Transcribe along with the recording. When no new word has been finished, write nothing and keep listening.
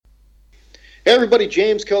Hey everybody,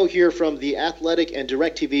 James Coe here from The Athletic and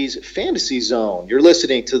DirecTV's Fantasy Zone. You're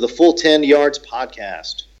listening to the Full 10 Yards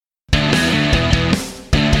podcast. You're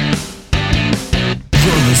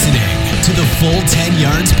listening to the Full 10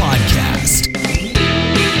 Yards podcast.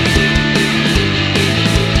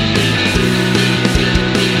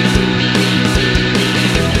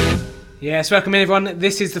 Yes, welcome in everyone.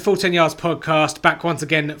 This is the Full 10 Yards podcast, back once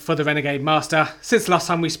again for the Renegade Master. Since the last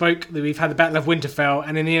time we spoke, we've had the Battle of Winterfell,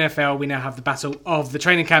 and in the NFL we now have the Battle of the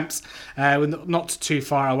Training Camps. We're not too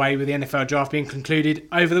far away with the NFL draft being concluded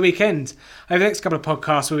over the weekend. Over the next couple of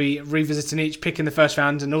podcasts we'll be revisiting each pick in the first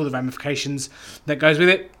round and all the ramifications that goes with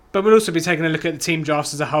it. But we'll also be taking a look at the team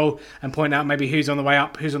drafts as a whole and point out maybe who's on the way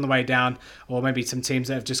up, who's on the way down, or maybe some teams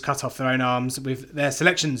that have just cut off their own arms with their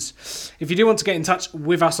selections. If you do want to get in touch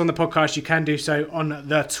with us on the podcast, you can do so on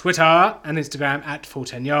the Twitter and Instagram at Full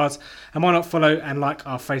 10 Yards. And why not follow and like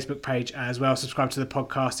our Facebook page as well. Subscribe to the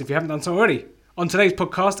podcast if you haven't done so already. On today's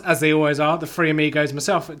podcast, as they always are, the three amigos,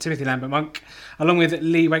 myself, Timothy Lambert-Monk, along with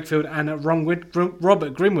Lee Wakefield and Robert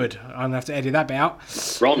Grimwood. I'm going to have to edit that bit out.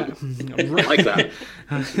 Ron. I like that.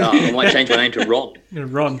 No, I might change my name to Ron.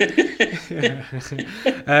 Ron.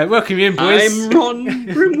 Welcome you in, boys. I'm Ron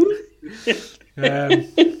Grimwood.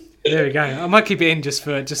 There we go. I might keep it in just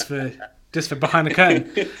for behind the curtain.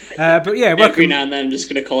 But yeah, welcome. Every now and then I'm just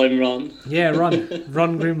going to call him Ron. Yeah, Ron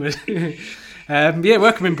Grimwood.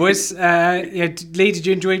 Welcome in, boys. Lee, did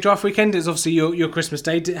you enjoy draft weekend? It's obviously your Christmas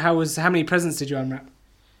day. How many presents did you unwrap?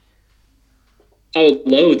 Oh,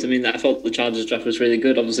 loads. I mean, I thought the Chargers draft was really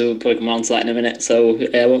good. Obviously, we'll probably come on to that in a minute, so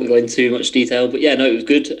I won't go into too much detail. But yeah, no, it was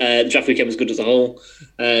good. The draft weekend was good as a whole.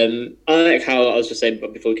 I like how, I was just saying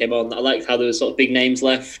before we came on, I liked how there were sort of big names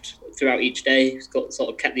left throughout each day. It's got sort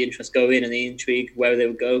of kept the interest going and the intrigue where they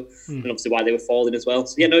would go, and obviously why they were falling as well.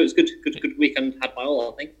 So yeah, no, it was good weekend. Had my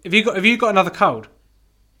all, I think. Have you got another cold?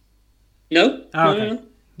 No. Oh, okay. No.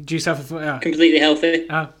 Do you suffer? Completely healthy.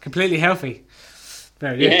 Oh, completely healthy.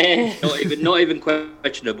 Very good. Yeah. Not even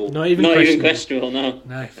questionable. Not even questionable. No.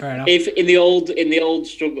 No, fair enough. If in the old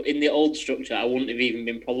structure, I wouldn't have even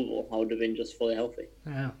been probable. I would have been just fully healthy.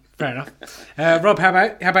 Oh, fair enough. Rob, how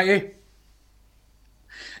about you?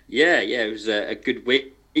 Yeah, it was a good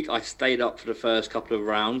week. I stayed up for the first couple of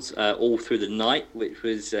rounds, all through the night, which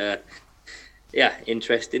was,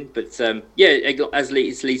 interesting. But, as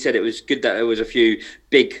Lee said, it was good that there was a few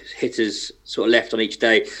big hitters sort of left on each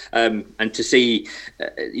day. And to see,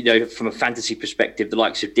 from a fantasy perspective, the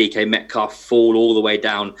likes of DK Metcalf fall all the way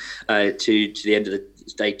down to the end of the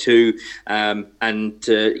day two. Marquise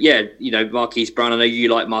Brown. I know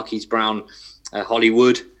you like Marquise Brown,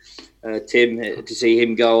 Hollywood. Tim, to see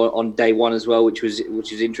him go on day one as well, which was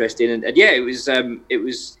interesting, and it was a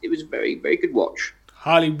very, very good watch.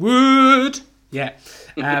 Hollywood, yeah.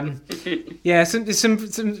 Some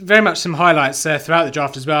very much some highlights throughout the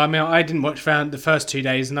draft as well. I mean, I didn't watch the first 2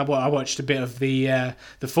 days, and I watched a bit of the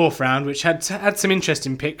fourth round, which had some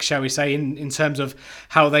interesting picks, shall we say, in terms of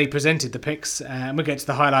how they presented the picks. And we'll get to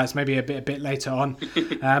the highlights maybe a bit later on.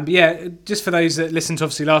 Just for those that listened to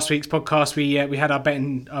obviously last week's podcast, we had our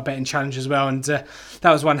betting challenge as well, and that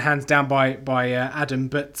was one hands down by Adam.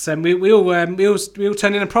 But we all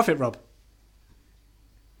turned in a profit, Rob.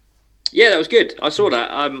 Yeah, that was good. I saw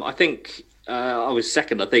that. I think I was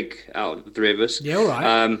second. I think out of the three of us. Yeah, all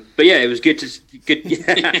right. But yeah, it was good.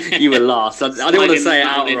 Yeah, you were last. I didn't want to say it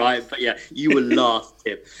outright, but yeah, you were last,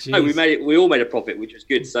 Tim. No, we made it. We all made a profit, which was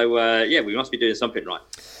good. So we must be doing something right.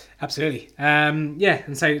 Absolutely. And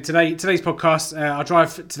so today's podcast, our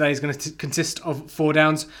drive today is going to consist of 4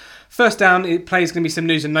 downs. First down, it plays going to be some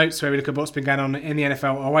news and notes where we look at what's been going on in the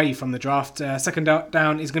NFL away from the draft. Second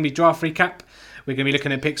down is going to be draft recap. We're going to be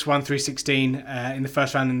looking at picks 1 through 16 in the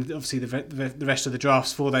first round, and obviously the rest of the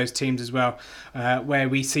drafts for those teams as well, where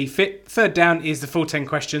we see fit. Third down is the full 10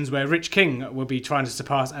 questions, where Rich King will be trying to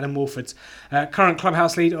surpass Adam Wolford's current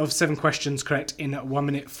clubhouse lead of 7 questions correct in 1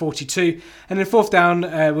 minute 42. And then fourth down,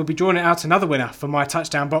 we'll be drawing it out another winner for my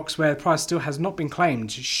touchdown box, where the prize still has not been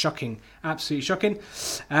claimed. Shocking, absolutely shocking.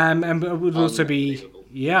 And we'll also be...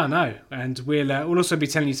 Yeah, I know. And we'll also be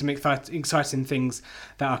telling you some exciting things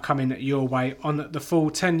that are coming your way on the full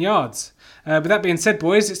 10 yards. With that being said,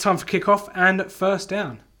 boys, it's time for kickoff and first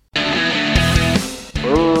down.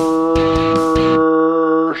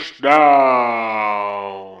 First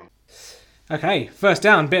down. Okay, first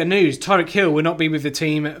down, bit of news. Tyreek Hill will not be with the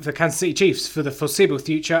team for the Kansas City Chiefs for the foreseeable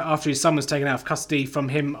future after his son was taken out of custody from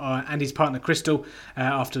him and his partner Crystal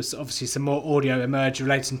after obviously some more audio emerged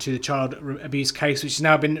relating to the child abuse case, which has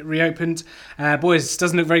now been reopened. Boys,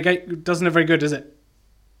 doesn't look very good, does it?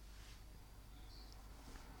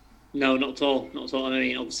 No, not at all. Not at all. I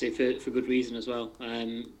mean, obviously for good reason as well.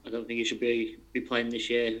 I don't think he should be playing this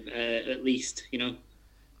year, at least. No.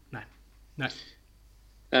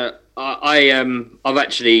 I've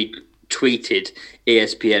actually tweeted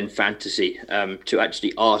ESPN Fantasy to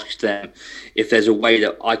actually ask them if there's a way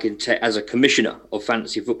that I can take, as a commissioner of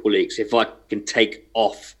fantasy football leagues, if I can take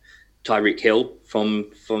off Tyreek Hill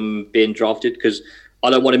from being drafted, because I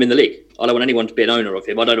don't want him in the league. I don't want anyone to be an owner of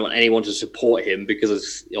him. I don't want anyone to support him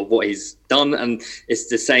because of what he's done. And it's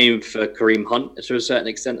the same for Kareem Hunt to a certain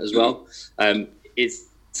extent as well. I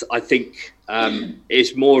think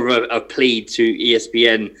it's more of a plea to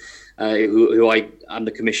ESPN, who I am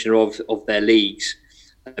the commissioner of their leagues,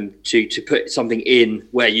 to put something in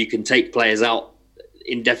where you can take players out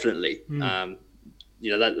indefinitely.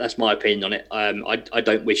 That's my opinion on it. I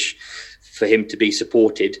don't wish for him to be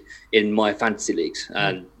supported in my fantasy leagues,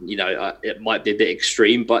 and it might be a bit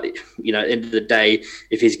extreme, but at the end of the day,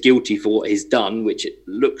 if he's guilty for what he's done, which it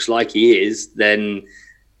looks like he is, then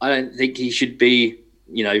I don't think he should be.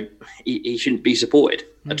 He shouldn't be supported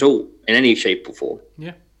at all in any shape or form.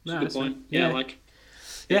 Yeah, that's a good point. Yeah,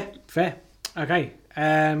 Yeah, fair. Okay.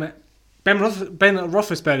 Ben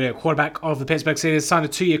Roethlisberger, quarterback of the Pittsburgh Steelers, signed a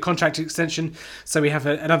 2-year contract extension, so we have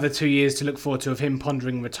another 2 years to look forward to of him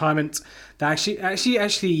pondering retirement. That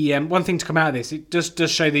actually, one thing to come out of this, it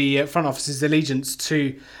does show the front office's allegiance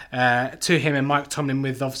to him and Mike Tomlin,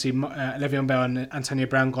 with obviously Le'Veon Bell and Antonio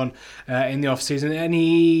Brown gone in the off season.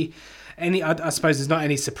 I suppose there's not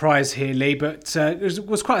any surprise here, Lee, but it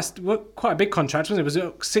was quite a big contract, wasn't it? Was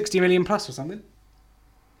it 60 million plus or something?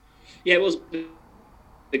 Yeah, it was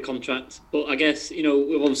big contract, but I guess we've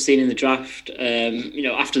obviously seen in the draft,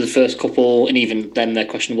 after the first couple, and even then they're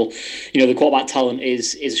questionable. The quarterback talent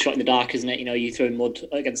is a shot in the dark, isn't it? You throw mud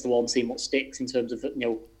against the wall and see what sticks in terms of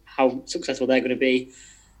how successful they're going to be.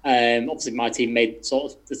 Obviously, my team made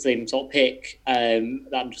sort of the same sort of pick that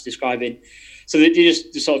I'm just describing. So they're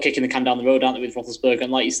just sort of kicking the can down the road, aren't they, with Roethlisberger?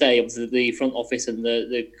 And like you say, obviously the front office and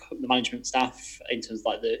the management staff, in terms of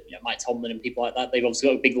like Mike Tomlin and people like that, they've obviously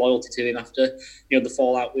got a big loyalty to him after the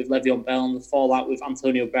fallout with Le'Veon Bell and the fallout with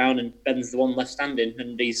Antonio Brown, and Ben's the one left standing,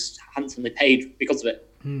 and he's handsomely paid because of it.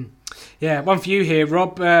 Yeah, one for you here,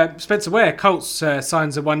 Rob. Spencer Ware, Colts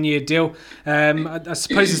signs a 1-year deal. I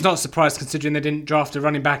suppose it's not a surprise considering they didn't draft a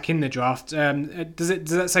running back in the draft. Does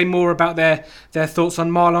that say more about their thoughts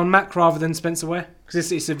on Marlon Mack rather than Spencer Ware?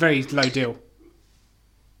 Because it's a very low deal.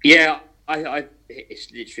 Yeah,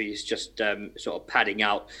 it's just sort of padding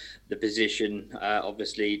out the position.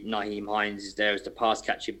 Obviously, Nyheim Hines is there as the pass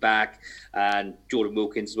catching back, and Jordan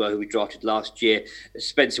Wilkins as well, who we drafted last year.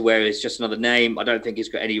 Spencer Ware is just another name. I don't think it's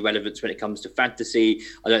got any relevance when it comes to fantasy.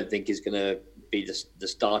 I don't think he's going to be the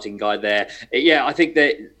starting guy there. Yeah, I think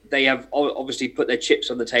that they have obviously put their chips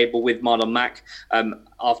on the table with Marlon Mack.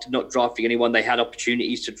 After not drafting anyone, they had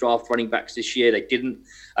opportunities to draft running backs this year. They didn't.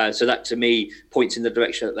 So that, to me, points in the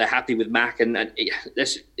direction that they're happy with Mack. And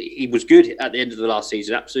he was good at the end of the last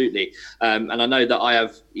season, absolutely. And I know that I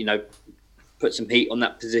have, put some heat on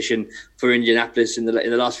that position for Indianapolis in the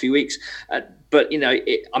last few weeks. But,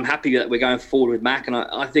 I'm happy that we're going forward with Mack, and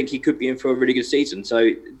I think he could be in for a really good season.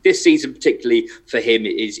 So this season, particularly for him,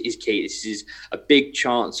 is key. This is a big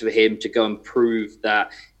chance for him to go and prove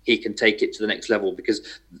that he can take it to the next level,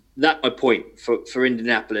 because that's my point for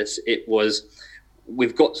Indianapolis. It was,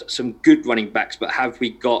 we've got some good running backs, but have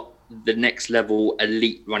we got the next level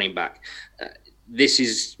elite running back? This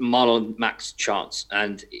is Marlon Mack's chance,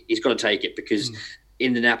 and he's got to take it, because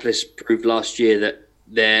Indianapolis proved last year that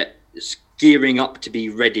they're gearing up to be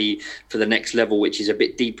ready for the next level, which is a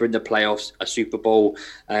bit deeper in the playoffs, a Super Bowl,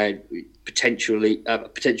 potential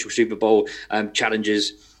Super Bowl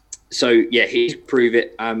challenges. So yeah, he's proved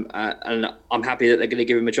it, and I'm happy that they're going to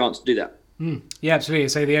give him a chance to do that. Yeah, absolutely.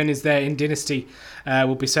 So the owners there in Dynasty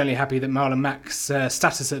will be certainly happy that Marlon Mack's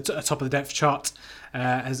status at top of the depth chart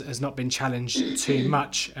has not been challenged too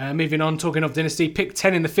much. Moving on, talking of Dynasty, pick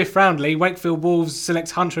 10 in the 5th round, Lee. Wakefield Wolves select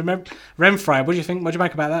Hunter Renfrow. What do you think? What do you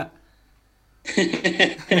make about that?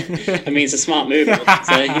 I mean, it's a smart move. Future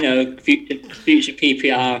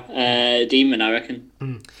PPR demon, I reckon.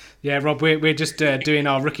 Yeah, Rob, we're just doing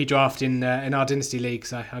our rookie draft in our Dynasty League,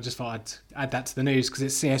 so I just thought I'd add that to the news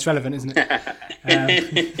because it's relevant, isn't it?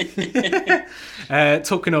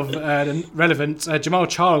 Talking of relevant, Jamal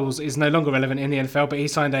Charles is no longer relevant in the NFL, but he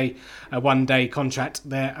signed a 1-day contract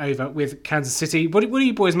there over with Kansas City. What do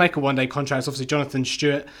you boys make of 1-day contracts? Obviously, Jonathan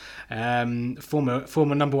Stewart,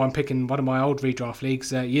 former number 1 pick in one of my old redraft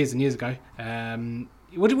leagues years and years ago.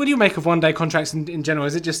 What do you make of 1-day contracts in general?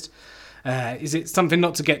 Is it just is it something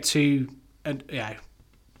not to get too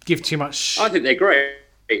give too much? I think they're great.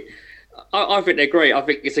 I think they're great. I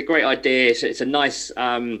think it's a great idea. It's a nice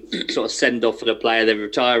sort of send off for the player. They're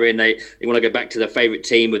retiring. They want to go back to their favourite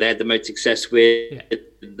team where they had the most success with. Yeah.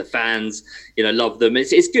 The fans, love them.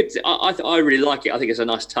 It's good. I really like it. I think it's a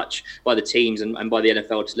nice touch by the teams and by the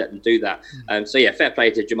NFL to let them do that. So yeah, fair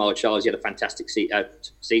play to Jamaal Charles. He had a fantastic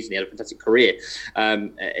season. He had a fantastic career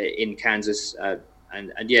in Kansas.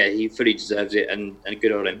 And yeah, he fully deserves it, and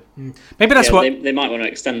good on him. Maybe that's what they might want to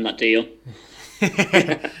extend that deal.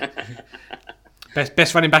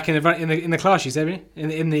 best running back in the class, you said,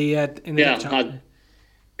 in the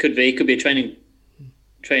could be a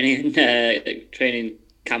training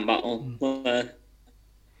camp battle.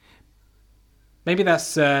 Maybe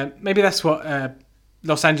that's what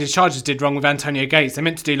Los Angeles Chargers did wrong with Antonio Gates. They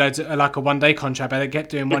meant to do loads of, like a one-day contract, but they kept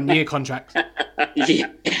doing 1 year contracts.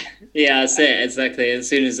 Yeah, that's it, exactly. As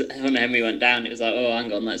soon as Hunter Henry went down, it was like, oh,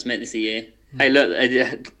 hang on, let's make this a year. Hey, look,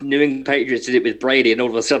 New England Patriots did it with Brady, and all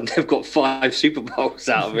of a sudden they've got 5 Super Bowls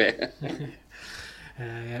out of it.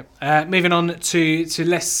 Moving on to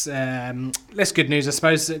less good news, I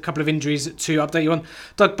suppose. A couple of injuries to update you on.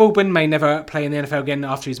 Doug Baldwin may never play in the NFL again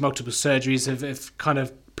after his multiple surgeries have kind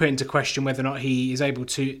of put into question whether or not he is able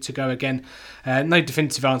to go again. No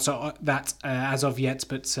definitive answer on that as of yet,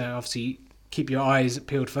 but obviously keep your eyes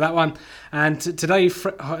peeled for that one. And today,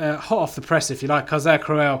 hot off the press, if you like, Isaiah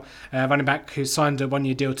Crowell, running back who signed a 1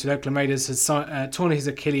 year deal to the Oakland Raiders, has torn his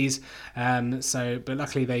Achilles. But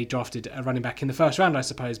luckily they drafted a running back in the first round, I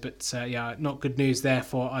suppose. But not good news there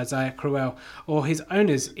for Isaiah Crowell or his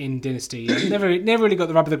owners in Dynasty. Never really got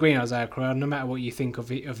the rub of the green, Isaiah Crowell, no matter what you think of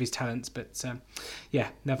his talents. But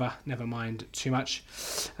never mind too much.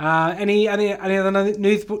 Any other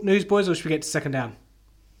news, boys, or should we get to second down?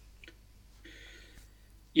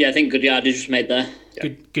 Yeah, I think good yardage was made there.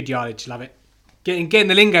 Good yardage, love it. Getting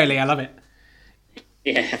the lingo, Lee, I love it.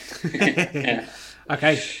 Yeah. Yeah.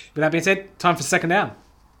 Okay, with that being said, time for second down.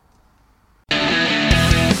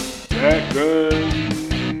 Second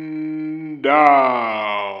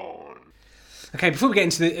down. Okay, before we get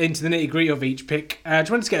into the nitty-gritty of each pick, I just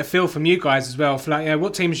wanted to get a feel from you guys as well for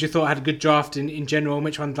what teams you thought had a good draft in general, and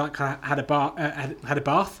which one had a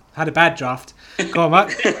bad draft. Go on,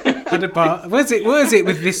 Mark. Had a bath. What is it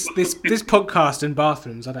with this podcast and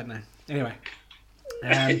bathrooms? I don't know. Anyway,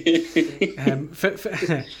 it's a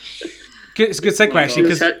good segue actually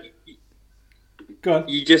because. Go on.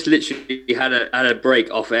 You just literally had a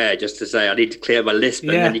break off air just to say I need to clear my list,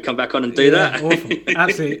 and then you come back on and do that. Awful,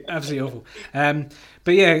 absolutely awful.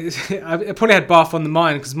 But yeah, I probably had Bath on the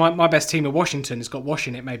mind because my best team of Washington has got Wash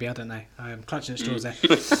in it. Maybe, I don't know. I'm clutching at straws there.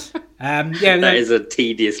 That is a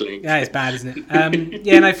tedious link. Yeah, it's bad, isn't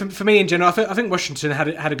it? For me in general, I think Washington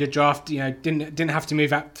had a good draft. Didn't have to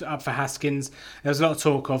move up for Haskins. There was a lot of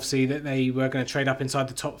talk, obviously, that they were going to trade up inside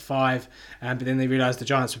the top 5, but then they realised the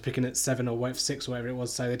Giants were picking at 7 or 6 or whatever it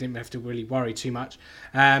was, so they didn't have to really worry too much.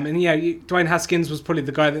 Dwayne Haskins was probably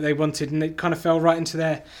the guy that they wanted, and it kind of fell right into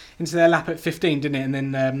their lap at 15, didn't it?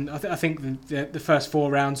 And then I think the first 4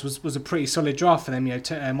 rounds was a pretty solid draft for them.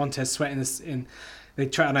 Montez Sweat They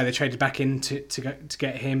traded back in to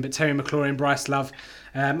get him, but Terry McLaurin, Bryce Love,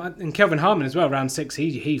 and Kelvin Harmon as well. Round 6,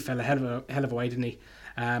 he fell a hell of a way, didn't he?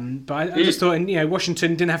 But I just thought,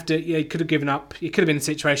 Washington didn't have to. He could have given up. It could have been a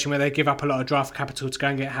situation where they give up a lot of draft capital to go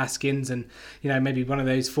and get Haskins, and maybe one of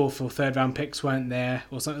those 4th or 3rd round picks weren't there,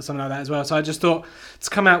 or something like that as well. So I just thought to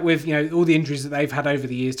come out with all the injuries that they've had over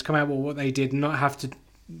the years, to come out with what they did, and not have to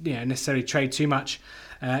necessarily trade too much.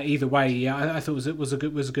 Either way, I thought it was a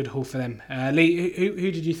good haul for them. Lee,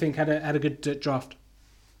 who did you think had a good draft?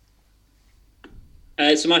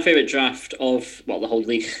 So my favourite draft of the whole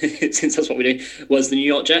league, since that's what we do, was the New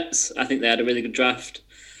York Jets. I think they had a really good draft.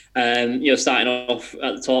 Starting off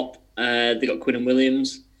at the top, they got Quinnen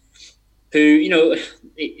Williams, who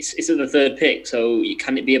it's at the 3rd pick, so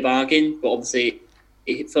can it be a bargain? But obviously,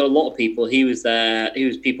 for a lot of people, he was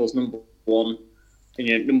people's number 1.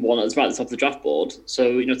 Number 1 that's right at the top of the draft board.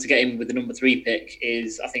 So, to get him with the number 3 pick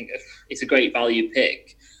is, I think, it's a great value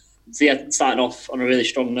pick. So, yeah, starting off on a really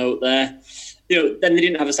strong note there. Then they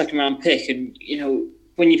didn't have a 2nd round pick. And,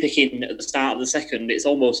 when you pick in at the start of the 2nd, it's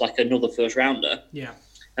almost like another 1st rounder. Yeah.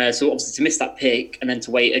 So, obviously, to miss that pick and then to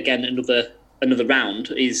wait again another round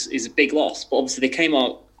is a big loss. But, obviously, they came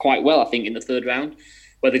out quite well, I think, in the 3rd round,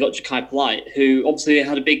 where they got Ja'Kai Polite, who obviously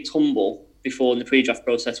had a big tumble before in the pre-draft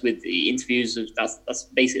process with the interviews. That's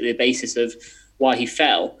basically the basis of why he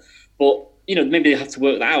fell. But, maybe they have to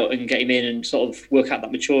work that out and get him in and sort of work out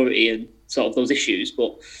that maturity and sort of those issues.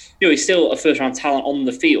 But, he's still a 1st-round talent on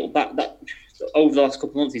the field. That over the last couple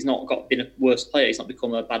of months, he's not been a worse player. He's not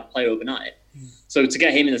become a bad player overnight. So to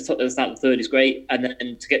get him in the start of the third is great, and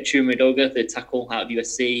then to get Chuma Edoga, the tackle out of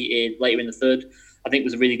USC, later in the third, I think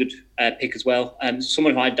was a really good pick as well.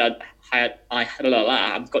 Someone who I've got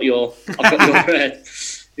your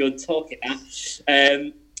talking at.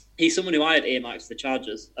 He's someone who I had earmarked for the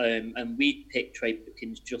Chargers, and we picked Trey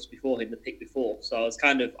Pipkins just before him, the pick before. So I was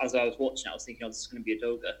kind of, as I was watching, I was thinking, this is going to be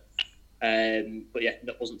Edoga. But yeah,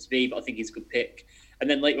 that wasn't to be. But I think he's a good pick. And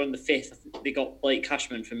then later on the fifth, they got Blake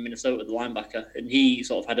Cashman from Minnesota, the linebacker, and he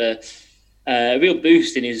sort of had a real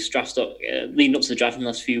boost in his draft stock leading up to the draft in the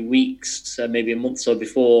last few weeks, maybe a month or so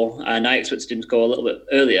before. And I expected him to go a little bit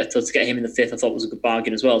earlier. So to get him in the fifth, I thought was a good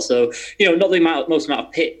bargain as well. So, not the most amount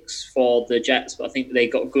of picks for the Jets, but I think they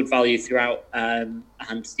got good value throughout. And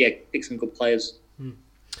picked some good players.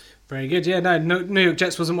 Very good. Yeah, no, New York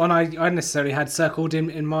Jets wasn't one I necessarily had circled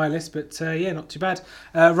in my list, but not too bad.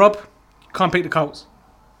 Rob, can't pick the Colts.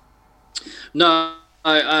 No,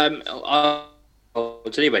 anyway,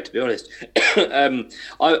 to be honest,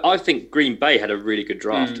 I think Green Bay had a really good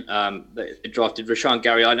draft. They drafted Rashawn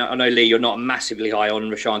Gary. I know, Lee, you're not massively high on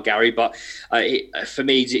Rashawn Gary, but for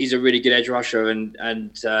me, he's a really good edge rusher, and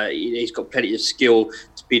he's got plenty of skill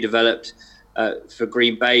to be developed for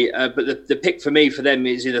Green Bay. But the pick for me for them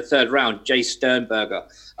is in the third round, Jay Sternberger.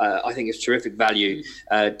 I think it's terrific value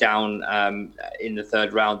down in the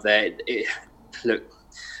third round there.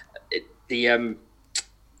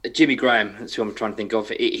 Jimmy Graham, that's who I'm trying to think of.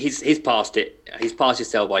 He's past it. He's past his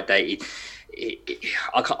sell by date.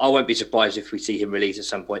 I won't be surprised if we see him released at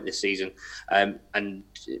some point this season. And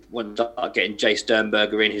once I start getting Jay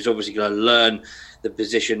Sternberger in, who's obviously going to learn the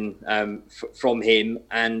position from him.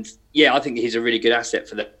 And I think he's a really good asset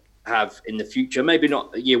for them to have in the future. Maybe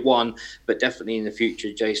not year one, but definitely in the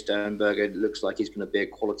future. Jay Sternberger looks like he's going to be a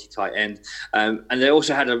quality tight end. And they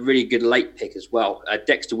also had a really good late pick as well.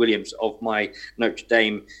 Dexter Williams of my Notre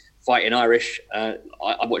Dame Fighting Irish. I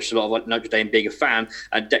watched a lot of Notre Dame being a fan,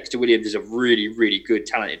 and Dexter Williams is a really, really good,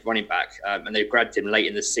 talented running back. And they grabbed him late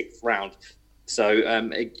in the sixth round. So,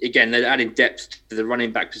 again, they're adding depth to the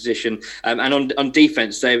running back position. And on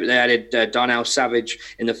defense, they added Darnell Savage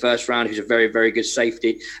in the first round, who's a very, very good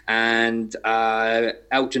safety, and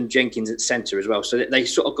Elton Jenkins at center as well. So they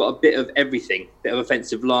sort of got a bit of everything, bit of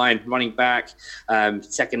offensive line, running back,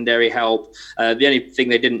 secondary help. The only thing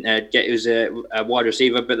they didn't get was a wide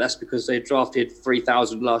receiver, but that's because they drafted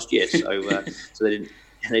 3,000 last year. So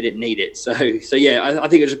they didn't need it. So I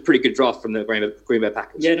think it was a pretty good draft from the Green Bay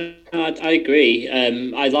Packers. Yeah, no, I agree.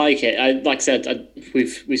 I like it. Like I said,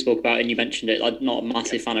 we spoke about it and you mentioned it. I'm not a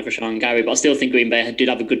massive fan of Rashawn Gary, but I still think Green Bay did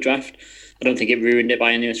have a good draft. I don't think it ruined it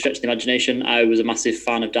by any stretch of the imagination. I was a massive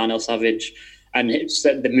fan of Darnell Savage, and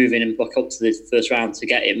they're moving him back up to the first round to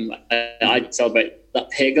get him. I'd celebrate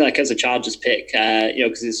that pick, like as a Chargers pick,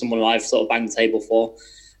 because it's someone I've sort of banged the table for.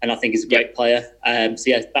 And I think he's a great player.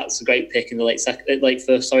 That's a great pick in the late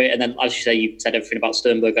first. And then, as you say, you said everything about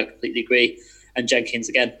Sternberg. I completely agree. And Jenkins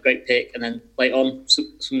again, great pick. And then late on,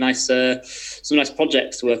 some nice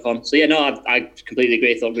projects to work on. So I completely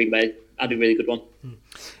agree. I thought Green Bay had a really good one.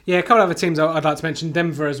 Yeah, a couple of other teams I'd like to mention.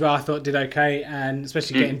 Denver as well, I thought did okay, and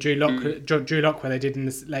especially getting Drew Lock where they did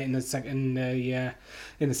late in the second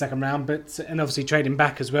round, and obviously trading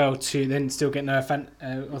back as well to then still getting I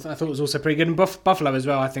thought it was also pretty good. And Buffalo as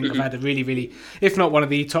well, I think have had a really, really, if not one of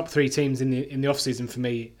the top three teams in the off season for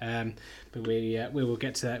me. But we will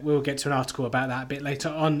get to that. We will get to an article about that a bit later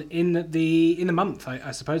on in the month,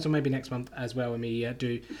 I suppose, or maybe next month as well when we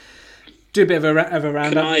do a bit of a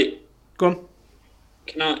roundup. Go on.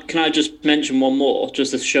 Can I just mention one more,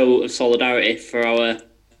 just a show of solidarity for our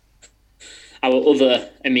other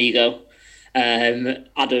amigo,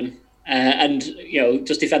 Adam, and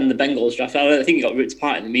just defending the Bengals draft. I think he got ripped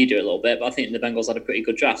apart in the media a little bit, but I think the Bengals had a pretty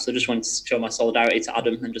good draft. So I just wanted to show my solidarity to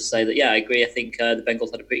Adam and just say that I agree. I think the Bengals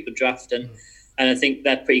had a pretty good draft, and I think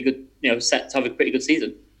they're pretty good, set to have a pretty good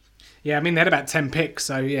season. Yeah, I mean they had about 10 picks,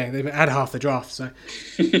 so yeah, they've had half the draft. So.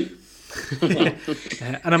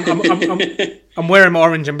 And I'm wearing my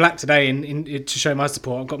orange and black today in to show my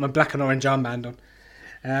support. I've got my black and orange armband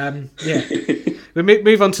on. We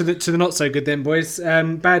move on to the not so good then, boys.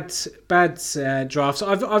 Bad drafts.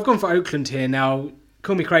 I've gone for Oakland here now.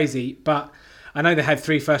 Call me crazy, but I know they had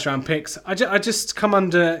 3 first round picks. I just come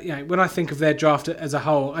under when I think of their draft as a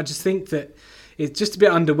whole, I just think that it's just a bit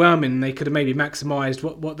underwhelming. They could have maybe maximised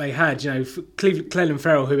what they had. Clelin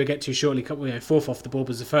Ferrell, who we'll get to shortly, fourth off the board,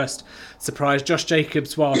 was the first surprise. Josh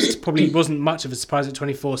Jacobs, whilst probably wasn't much of a surprise at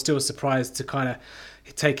 24, still a surprise to kind of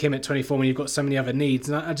take him at 24 when you've got so many other needs.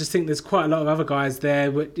 And I just think there's quite a lot of other guys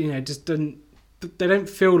there, just they don't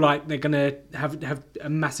feel like they're going to have a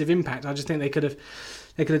massive impact. I just think they could have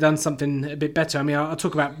done something a bit better. I mean, I'll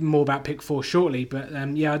talk more about pick 4 shortly, but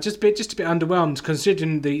just a bit underwhelmed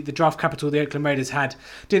considering the draft capital the Oakland Raiders had.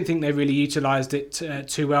 Didn't think they really utilised it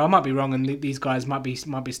too well. I might be wrong, and these guys might be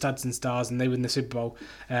studs and stars, and they win the Super Bowl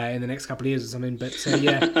in the next couple of years or something. But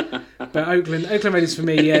but Oakland Raiders for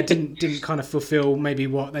me, didn't kind of fulfil maybe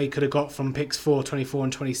what they could have got from picks 4, 24,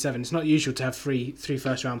 and 27. It's not usual to have three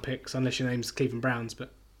first round picks unless your name's Cleveland Browns,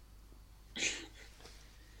 but.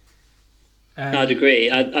 I'd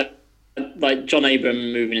agree. I like John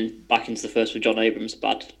Abram moving back into the first with John Abrams.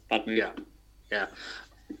 Bad move. Yeah.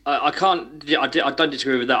 I don't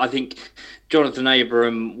disagree with that. I think Jonathan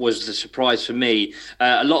Abram was the surprise for me.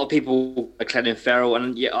 A lot of people are Clelin Ferrell,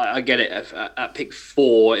 and I get it. At pick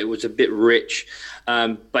 4, it was a bit rich,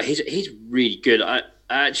 but he's really good. I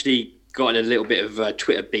actually got in a little bit of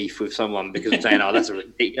Twitter beef with someone because I'm saying, "Oh, that's a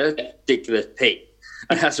ridiculous pick,"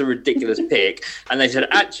 and that's a ridiculous pick, and they said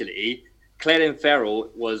actually. Clelin Ferrell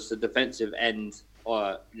was the defensive end,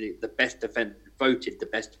 or voted the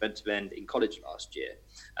best defensive end in college last year.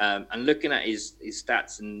 And looking at his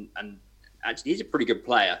stats, and actually he's a pretty good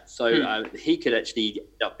player. So he could actually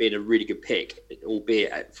end up being a really good pick,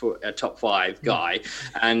 albeit for a top 5 guy.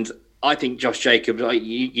 And I think Josh Jacobs,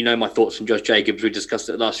 you know my thoughts on Josh Jacobs. We discussed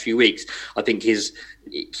it the last few weeks. I think he's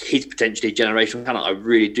potentially a generational talent. I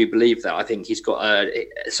really do believe that. I think he's got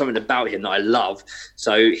something about him that I love.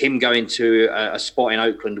 So him going to a spot in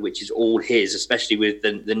Oakland, which is all his, especially with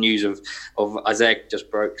the news of Isaiah just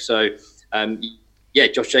broke. So,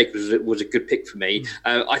 Josh Jacobs was a good pick for me.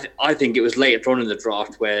 I think it was later on in the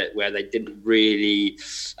draft where they didn't really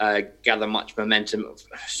gather much momentum.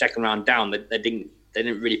 Second round down, they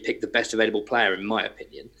didn't really pick the best available player, in my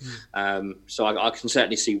opinion. So I can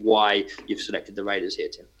certainly see why you've selected the Raiders here,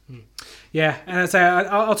 Tim. Yeah, and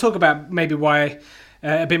I'll talk about maybe why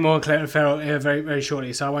a bit more on Clelin Ferrell very, very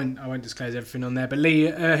shortly. So I won't disclose everything on there. But Lee,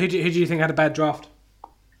 who do you think had a bad draft?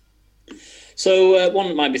 So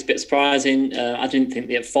one might be a bit surprising. I didn't think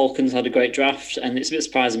the Falcons had a great draft, and it's a bit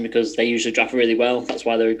surprising because they usually draft really well. That's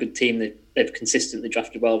why they're a good team. They've consistently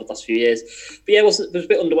drafted well the last few years. But yeah, I was a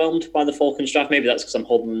bit underwhelmed by the Falcons draft. Maybe that's because I'm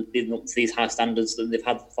holding them up to these high standards that they've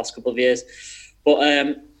had the last couple of years. But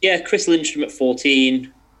Chris Lindstrom at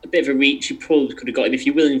 14, a bit of a reach. You probably could have got him if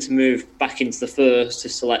you're willing to move back into the first to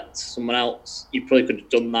select someone else. You probably could have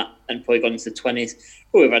done that and probably gone into the 20s.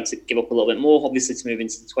 Probably have had to give up a little bit more, obviously, to move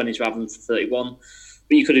into the 20s rather than to 31.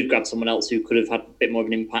 But you could have grabbed someone else who could have had a bit more of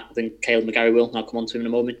an impact than Caleb McGarry will. And I'll come on to him in a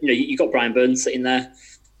moment. You got Brian Burns sitting there,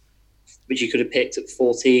 which you could have picked at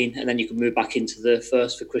 14, and then you could move back into the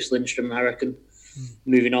first for Chris Lindstrom, I reckon.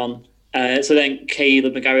 Moving on. So then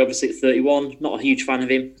Caleb McGarry, obviously at 31. Not a huge fan of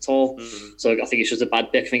him at all. So I think it's just a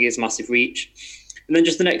bad pick. I think it's a massive reach. And then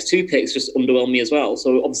just the next 2 picks just underwhelm me as well.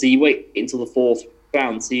 So obviously you wait until the 4th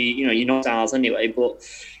round, so you're not stars anyway. But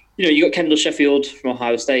you got Kendall Sheffield from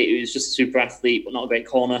Ohio State, who's just a super athlete but not a great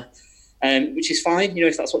corner, which is fine.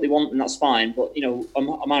 If that's what they want, then that's fine. But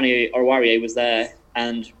Amani Oruwariye was there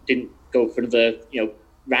and didn't go for another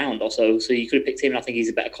round or so. So you could have picked him. And I think he's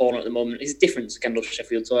a better corner at the moment. He's different to Kendall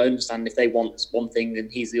Sheffield, so I understand if they want one thing and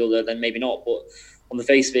he's the other, then maybe not. But on the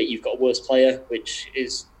face of it, you've got a worse player, which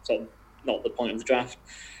is sort of not the point of the draft.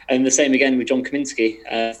 And the same again with John Kaminsky,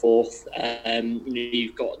 4th.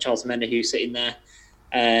 You've got Charles Omenihu sitting there.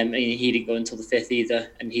 And he didn't go until the 5th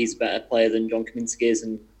either, and he's a better player than John Kaminsky is.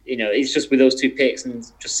 And it's just with those 2 picks and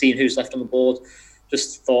just seeing who's left on the board,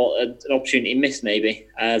 just thought an opportunity missed maybe.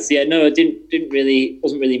 I wasn't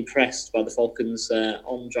really impressed by the Falcons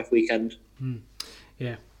on draft weekend.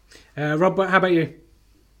 Yeah, Rob, how about you?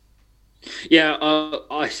 Yeah,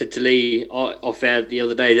 I said to Lee off air the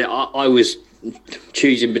other day that I was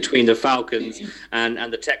choosing between the Falcons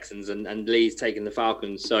and the Texans, and Lee's taking the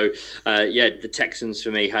Falcons. So the Texans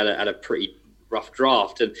for me had a pretty rough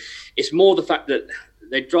draft, and it's more the fact that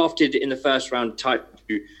they drafted in the first round type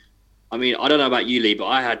 2. I mean, I don't know about you, Lee, but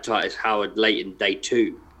I had Titus Howard late in day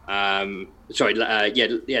 2. Late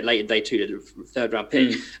in day 2, the 3rd round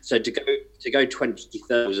pick. So to go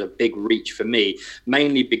 23rd was a big reach for me,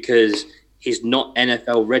 mainly because he's not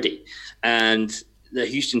NFL ready, and the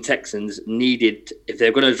Houston Texans needed, if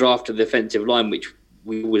they're going to draft a defensive line, which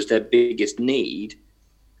was their biggest need,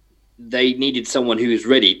 they needed someone who was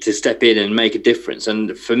ready to step in and make a difference.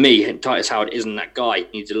 And for me, Titus Howard isn't that guy.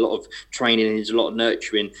 He needs a lot of training, he needs a lot of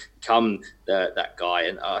nurturing to become that guy.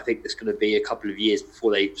 And I think there's going to be a couple of years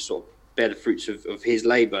before they sort of bear the fruits of his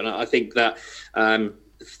labour. And I think that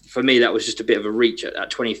for me, that was just a bit of a reach at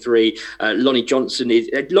 23. Lonnie Johnson,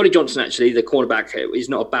 actually, the cornerback, is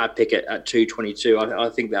not a bad pick at 2:22. I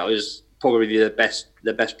think that was probably the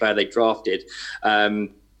best player they drafted.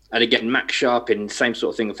 And again, Max Sharpin, same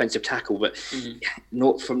sort of thing, offensive tackle, but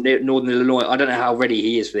not from Northern Illinois. I don't know how ready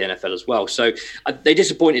he is for the NFL as well. So they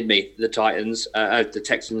disappointed me, the Texans.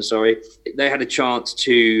 Sorry, they had a chance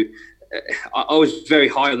to. I was very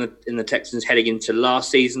high in the Texans heading into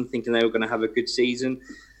last season, thinking they were going to have a good season.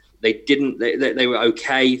 They didn't. They were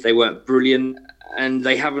okay. They weren't brilliant. And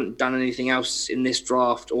they haven't done anything else in this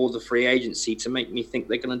draft or the free agency to make me think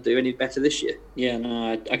they're going to do any better this year. Yeah,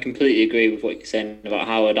 no, I completely agree with what you're saying about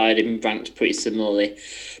Howard. I had him ranked pretty similarly.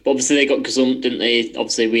 But obviously they got gazumped, didn't they?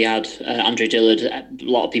 Obviously we had Andre Dillard. A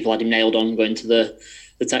lot of people had him nailed on going to the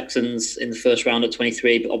Texans in the first round at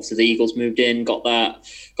 23, but obviously the Eagles moved in, got that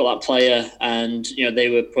player, and they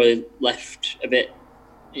were probably left a bit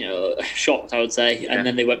shocked, I would say. Yeah. And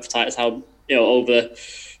then they went for Titus Howard over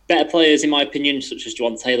better players, in my opinion, such as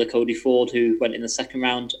Juwan Taylor, Cody Ford, who went in the second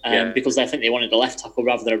round, because I think they wanted a left tackle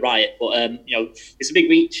rather than a right. But it's a big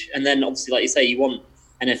reach, and then obviously, like you say, you want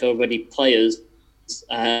NFL-ready players,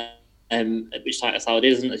 which Titus Howard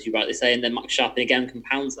isn't, as you rightly say, and then Max Sharpin again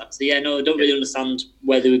compounds that. So I don't really understand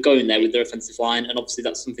where they were going there with their offensive line, and obviously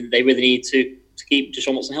that's something that they really need to keep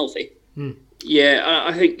Deshaun Watson healthy. Yeah,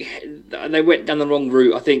 I think they went down the wrong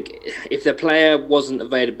route. I think if their player wasn't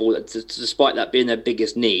available, despite that being their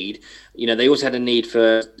biggest need, they also had a need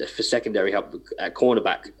for secondary help at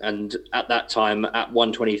cornerback. And at that time, at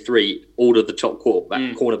 123, all of the top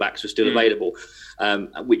cornerbacks were still available,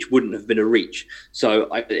 which wouldn't have been a reach. So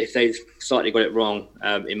if they slightly got it wrong,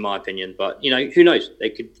 in my opinion, but who knows?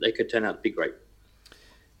 They could turn out to be great.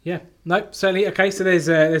 Yeah, no, certainly. Okay, so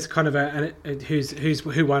there's kind of a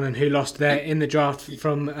who won and who lost there in the draft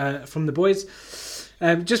from the boys.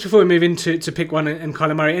 Just before we move into pick one and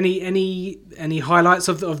Kyler Murray, any highlights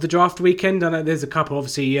of the draft weekend? I know there's a couple.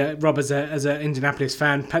 Obviously, Rob as an Indianapolis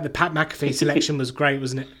fan, the Pat McAfee selection was great,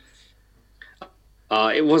 wasn't it?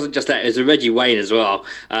 It wasn't just that; it was a Reggie Wayne as well.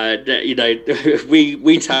 We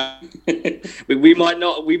might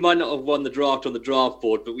not have won the draft on the draft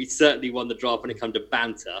board, but we certainly won the draft when it comes to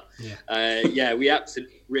banter. Yeah, we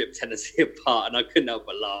absolutely ripped Tennessee apart, and I couldn't help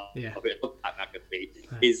but laugh. Yeah. Pat McAfee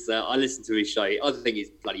I listened to his show. I think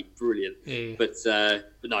he's bloody brilliant. Yeah. But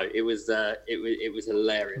no, it was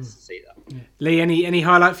hilarious to see that. Yeah. Lee, any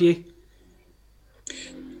highlight for you?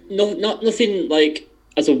 No, nothing like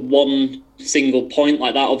as a one single point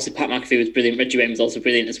like that. Obviously Pat McAfee was brilliant, Reggie Wayne was also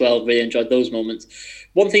brilliant as well. Really enjoyed those moments.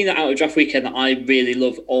 One thing that out of draft weekend that I really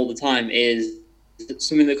love all the time is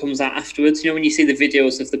something that comes out afterwards. When you see the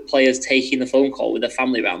videos of the players taking the phone call with their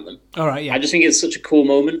family around them. All right, yeah. I just think it's such a cool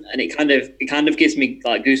moment, and it kind of gives me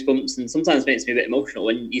like goosebumps, and sometimes makes me a bit emotional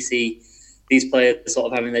when you see these players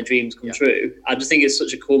sort of having their dreams come true. I just think it's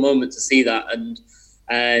such a cool moment to see that, and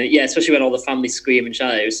especially when all the families scream and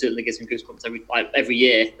shout, it certainly gives me goosebumps every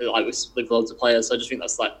year, like with loads of players. So I just think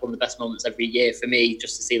that's like one of the best moments every year for me,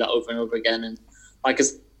 just to see that over and over again. And like I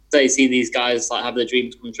say, see these guys like have their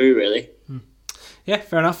dreams come true, really. Yeah,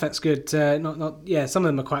 fair enough. That's good. Some of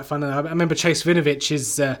them are quite fun. I remember Chase Vinovich,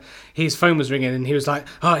 his phone was ringing, and he was like,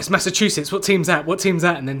 "Oh, it's Massachusetts. What team's that? What team's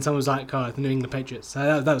that?" And then someone was like, "Oh, the New England Patriots."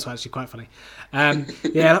 So that was actually quite funny.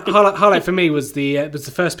 Highlight for me was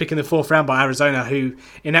the first pick in the fourth round by Arizona, who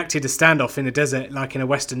enacted a standoff in the desert, like in a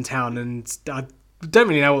western town, and I don't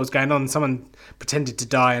really know what was going on. Someone pretended to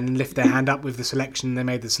die and lift their hand up with the selection. They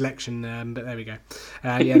made the selection, but there we go.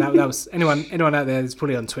 That was anyone out there is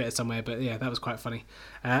probably on Twitter somewhere. But yeah, that was quite funny.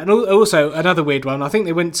 And also another weird one. I think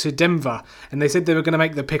they went to Denver and they said they were going to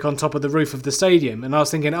make the pick on top of the roof of the stadium. And I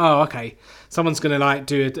was thinking, oh, okay, someone's going to like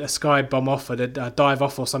do a sky bomb off or a dive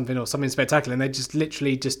off or something spectacular. And they just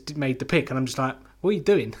literally just made the pick. And I'm just like, what are you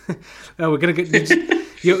doing? We're going to get.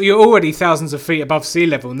 You're already thousands of feet above sea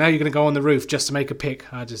level. Now you're going to go on the roof just to make a pick.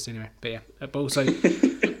 But also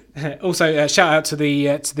shout out to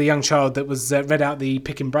the young child that was read out the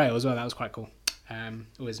pick in Braille as well. That was quite cool. That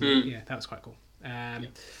was quite cool.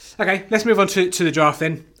 Okay, let's move on to the draft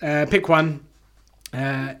then. Pick one.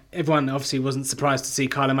 Everyone obviously wasn't surprised to see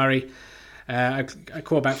Kyler Murray, a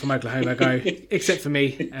quarterback from Oklahoma, go, except for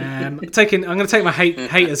me. I'm going to take my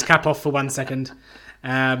haters cap off for 1 second.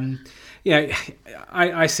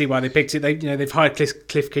 I see why they picked it. They've hired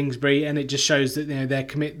Cliff Kingsbury, and it just shows that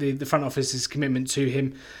the front office's commitment to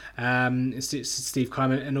him. It's Steve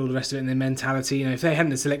Keim and all the rest of it, and their mentality. If they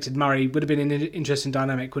hadn't selected Murray, it would have been an interesting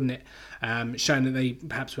dynamic, wouldn't it? Showing that they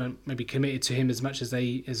perhaps weren't maybe committed to him as much as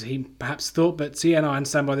he perhaps thought. But I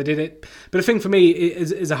understand why they did it. But the thing for me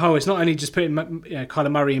as a whole, it's not only just putting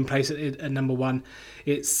Kyler Murray in place at number one.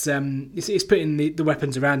 It's putting the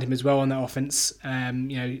weapons around him as well on that offense.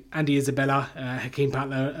 Andy Isabella, Hakeem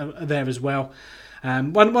Butler are there as well.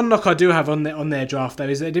 One knock I do have on their draft though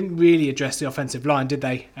is they didn't really address the offensive line, did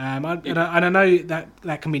they? And I know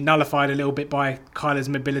that can be nullified a little bit by Kyler's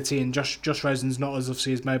mobility, and Josh Rosen's not as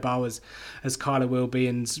obviously as mobile as Kyler will be,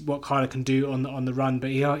 and what Kyler can do on the run,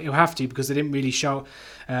 but he'll have to, because they didn't really show.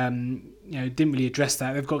 Didn't really address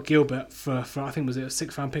that. They've got Gilbert for I think, was it a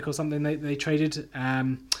 6th round pick or something they traded.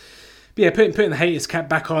 But yeah, putting the haters cap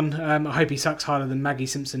back on. I hope he sucks harder than Maggie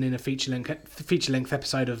Simpson in a feature length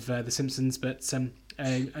episode of The Simpsons. But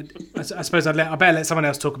I suppose I better let someone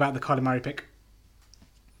else talk about the Kyler Murray pick.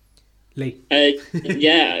 Lee. I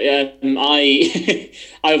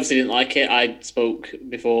obviously didn't like it. I spoke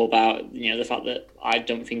before about the fact that I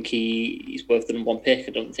don't think he's worth the number 1 pick.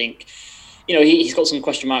 I don't think he's got some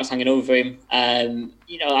question marks hanging over him. I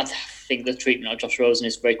think the treatment of Josh Rosen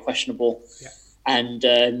is very questionable. Yeah.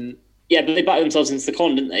 And but they backed themselves into the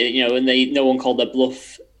corner, didn't they? And everyone called their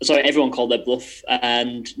bluff,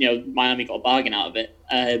 and Miami got a bargain out of it.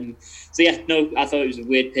 I thought it was a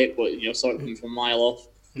weird pick, but saw it coming from a mile off.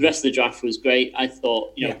 The rest of the draft was great. I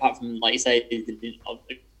thought, apart from, like you say, they didn't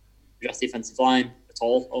address the offensive line at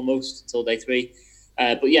all, almost until day 3.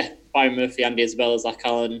 Byron Murphy, Andy Isabella, Zach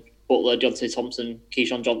Allen, Butler, Deontay Thompson,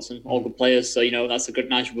 Keyshawn Johnson, all good players. So that's a good,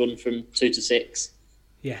 nice run from 2 to 6.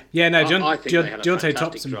 Yeah. No, I think they had a Deontay fantastic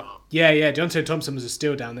Thompson. draft. Yeah, Deontay Thompson was a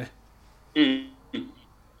steal down there.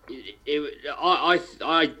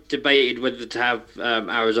 I debated whether to have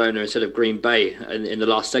Arizona instead of Green Bay in the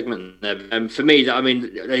last segment. For me, I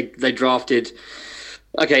mean, they drafted.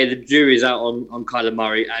 Okay, the jury's out on Kyler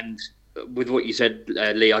Murray, and with what you said,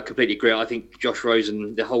 Lee, I completely agree. I think Josh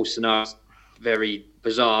Rosen, the whole scenario is very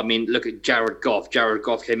bizarre. I mean, look at Jared Goff. Jared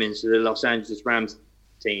Goff came into the Los Angeles Rams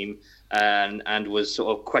team and was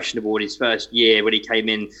sort of questionable in his first year when he came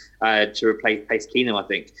in to replace Case Keenum, I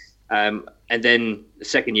think. And then the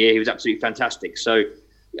second year, he was absolutely fantastic. So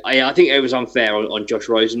I think it was unfair on Josh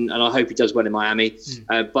Rosen, and I hope he does well in Miami.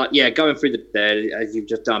 But yeah, going through as you've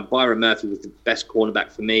just done, Byron Murphy was the best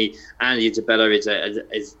cornerback for me. Andy Isabella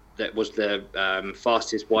was the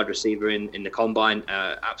fastest wide receiver in the combine,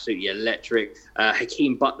 absolutely electric.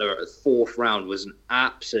 Hakeem Butler at the 4th round was an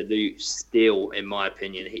absolute steal, in my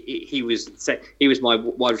opinion. He was my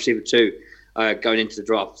wide receiver too. Going into the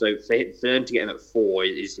draft, so for them to get him at 4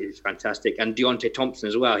 is fantastic. And Deontay Thompson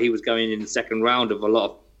as well. He was going in the 2nd round of a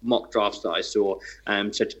lot of mock drafts that I saw.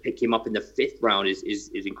 So to pick him up in the 5th round is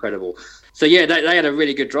incredible. So yeah, they had a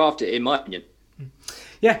really good draft, in my opinion.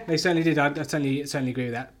 Yeah, they certainly did. I certainly agree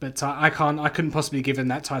with that. But I couldn't possibly give them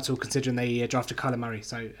that title considering they drafted Kyler Murray.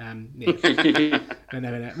 So yeah.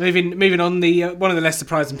 No. Moving on, one of the less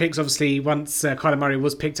surprising picks, obviously, once Kyler Murray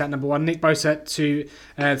was picked at number 1, Nick Bosa to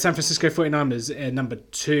San Francisco 49ers number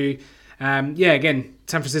 2. Again,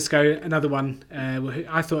 San Francisco, another one.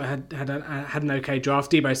 I thought had an okay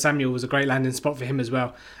draft. Deebo Samuel was a great landing spot for him as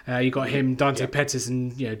well. You got him, Dante Pettis,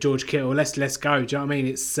 and George Kittle. Let's go. Do you know what I mean?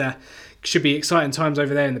 It's should be exciting times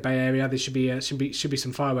over there in the Bay Area. There should be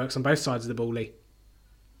some fireworks on both sides of the ball, Lee.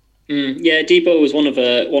 Deebo was one of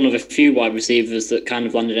a few wide receivers that kind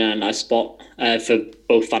of landed in a nice spot for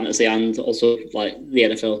both fantasy and also like the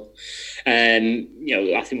NFL.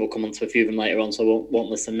 I think we'll come on to a few of them later on, so I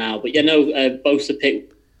won't list them now. But Bosa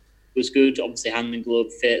pick was good. Obviously, hand and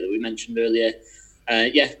glove fit that we mentioned earlier.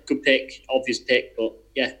 Good pick, obvious pick, but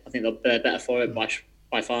I think they're better for it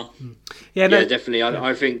by far. Yeah, definitely.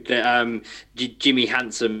 I think that Jimmy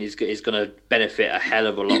Handsome is going to benefit a hell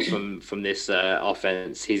of a lot from this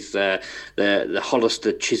offense. He's the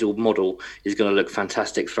Hollister Chisel model is going to look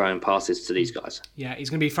fantastic throwing passes to these guys. Yeah, he's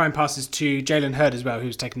going to be throwing passes to Jalen Hurd as well,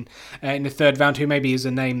 who's taken in the 3rd round, who maybe is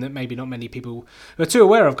a name that maybe not many people are too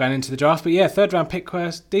aware of going into the draft. But 3rd round pick,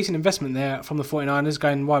 decent investment there from the 49ers,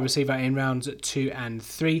 going wide receiver in rounds 2 and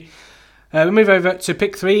 3. We move over to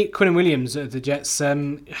pick 3, Quinnen Williams of the Jets.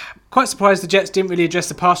 Quite surprised the Jets didn't really address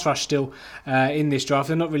the pass rush still in this draft.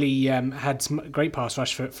 They've not really had some great pass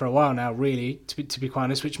rush for a while now, really, to be quite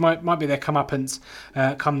honest, which might be their comeuppance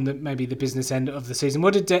come maybe the business end of the season.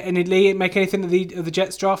 What did Lee make anything of the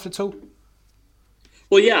Jets draft at all?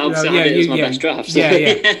 Well, obviously I had it as my best draft. So.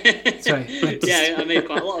 Sorry. I made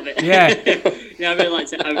quite a lot of it. I really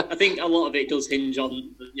liked it. I think a lot of it does hinge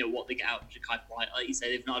on what they get out of Ja'Kai Polite. Like you say,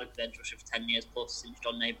 they've not had a bench rusher for 10 years plus since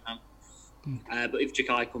John Abraham. But if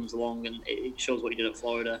Ja'Kai comes along and it shows what he did at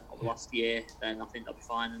Florida over the last year, then I think they'll be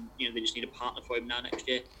fine. And they just need a partner for him now next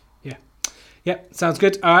year. Yep, sounds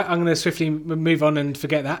good. All right, I'm going to swiftly move on and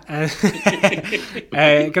forget that.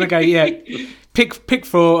 Going to go, Pick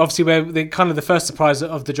 4, obviously, where the first surprise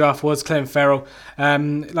of the draft was Clelin Ferrell.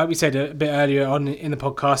 Like we said a bit earlier on in the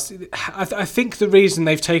podcast, I think the reason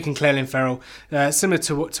they've taken Clelin Ferrell, similar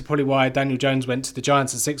to probably why Daniel Jones went to the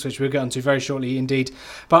Giants at 6, which we'll get onto very shortly indeed.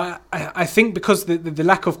 But I think because the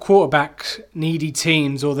lack of quarterback needy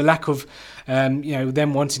teams, or the lack of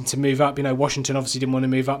them wanting to move up. Washington obviously didn't want to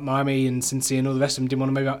move up. Miami and Cincy and all the rest of them didn't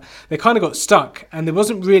want to move up. They kind of got stuck, and there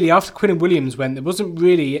wasn't really, after Quinnen Williams went, there wasn't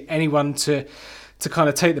really anyone to kind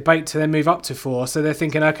of take the bait to then move up to 4. So they're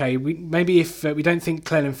thinking, okay, maybe if we don't think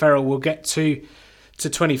Clelin Ferrell will get to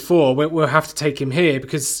 24, we'll have to take him here,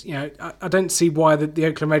 because I don't see why the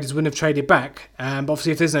Oakland Raiders wouldn't have traded back. But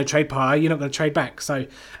obviously, if there's no trade power, you're not going to trade back. So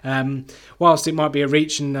whilst it might be a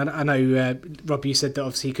reach, and I know Rob, you said that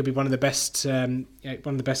obviously he could be one of the best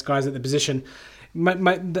guys at the position.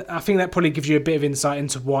 I think that probably gives you a bit of insight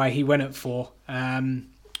into why he went at 4.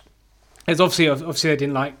 It's obviously they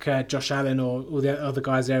didn't like Josh Allen or all the other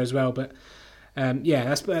guys there as well, but.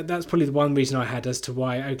 That's probably the one reason I had as to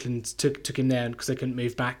why Oakland took him there, because they couldn't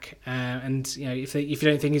move back. If you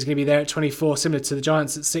don't think he's going to be there at 24, similar to the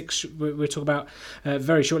Giants at 6, we'll talk about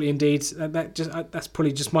very shortly indeed. That's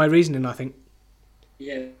probably just my reasoning, I think.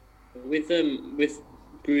 Yeah, with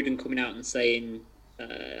Gruden coming out and saying, I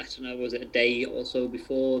don't know, was it a day or so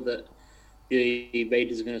before that the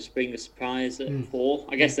Raiders are going to spring a surprise at 4.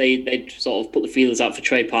 I guess they sort of put the feelers out for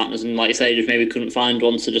trade partners, and like you say, just maybe couldn't find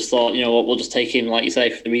one, so just thought, what, we'll just take him, like you say,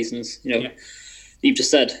 for the reasons you've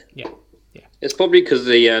just said. Yeah. It's probably because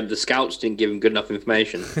the scouts didn't give him good enough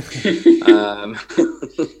information.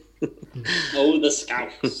 Oh, the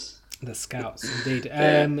scouts. The scouts,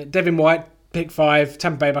 indeed. Devin White, pick 5,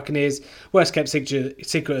 Tampa Bay Buccaneers, worst kept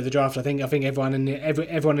secret of the draft. I think everyone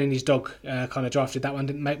in his dog kind of drafted that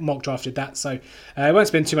one, mock drafted that. So I won't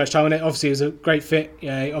spend too much time on it. Obviously, it was a great fit.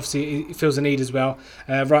 Obviously, it feels a need as well.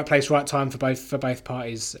 Right place, right time for both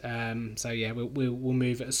parties. We'll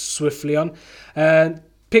move swiftly on.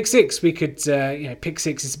 Pick 6, we could pick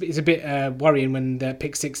 6 is a bit worrying when the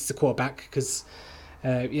pick 6 is a quarterback, because.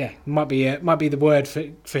 Might be the word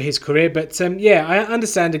for his career, but I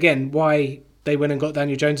understand again why they went and got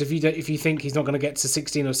Daniel Jones. If you think he's not going to get to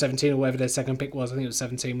 16 or 17 or whatever their second pick was, I think it was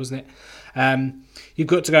 17, wasn't it? You've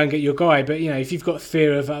got to go and get your guy. But if you've got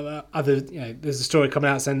fear of other, there's a story coming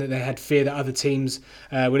out saying that they had fear that other teams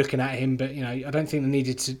were looking at him. But I don't think they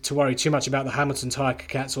needed to worry too much about the Hamilton Tiger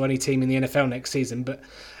Cats or any team in the NFL next season. But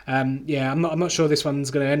I'm not sure this one's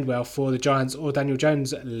going to end well for the Giants or Daniel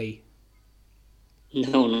Jones, Lee.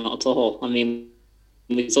 No, not at all. I mean,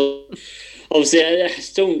 obviously, I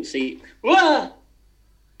just don't see. Wah!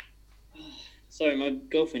 Sorry, my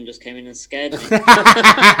girlfriend just came in and scared me.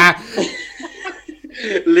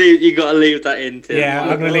 You got to leave that in, Tim. Yeah,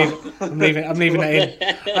 I'm going to leave. I'm leaving that in.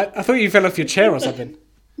 I thought you fell off your chair or something.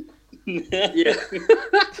 Yeah.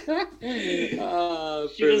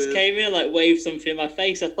 She just came in and waved something in my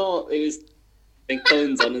face. I thought it was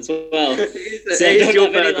cones on as well. It's your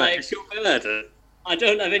bird. I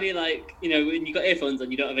don't have any when you got earphones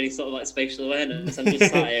on, you don't have any sort of spatial awareness. I'm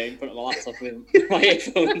just sat here in front of my laptop with my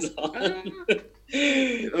earphones on.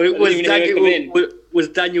 Was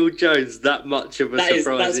Daniel Jones that much of a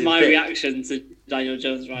surprise? That's my reaction to Daniel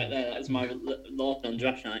Jones right there. That's my thought on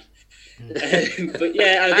draft night. But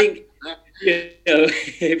yeah, I think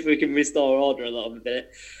if we can restore order a little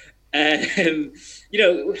bit. They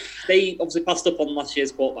obviously passed up on last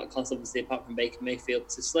year's quarterback class, obviously, apart from Baker Mayfield,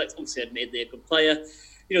 to select, obviously, admittedly a good player.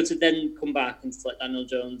 To then come back and select Daniel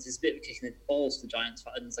Jones is a bit of a kick in the balls to Giants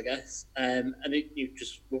fans, I guess.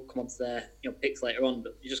 We'll come on to their picks later on,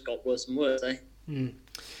 but you just got worse and worse, eh?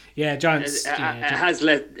 Yeah, Giants.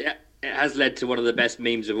 It has led to one of the best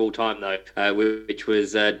memes of all time, though, which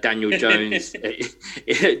was Daniel Jones.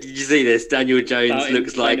 Did you see this? Daniel Jones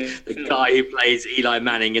looks like the guy who plays Eli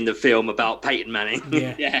Manning in the film about Peyton Manning.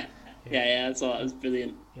 Yeah. I thought that was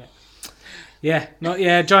brilliant.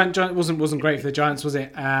 Giant wasn't great for the Giants, was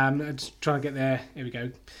it? Just trying to get there. Here we go.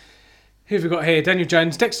 Who have we got here? Daniel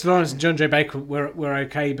Jones, Dexter Lawrence, and John J. Baker were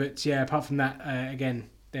okay, but apart from that, again.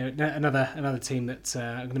 They're another team that's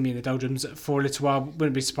going to be in the doldrums for a little while.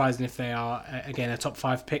 Wouldn't be surprising if they are, again, a top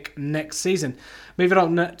 5 pick next season. Moving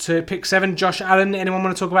on to pick 7, Josh Allen. Anyone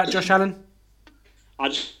want to talk about Josh Allen? I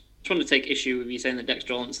just want to take issue with you saying that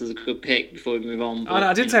Dexter Lawrence is a good pick before we move on. Oh, no,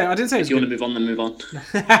 I didn't say it. If you want to move on, then move on.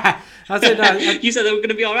 I said no. You said they were going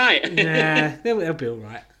to be all right. Yeah, they'll be all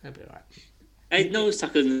right. No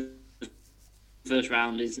tackles in the first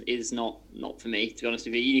round is not for me, to be honest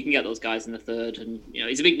with you. You can get those guys in the third, and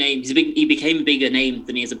he's a big name. He became a bigger name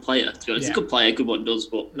than he is a player. To be honest, he's a good player, good what he does,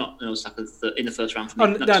 but not nose tackles in the first round for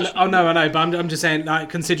me. I know, but I'm just saying,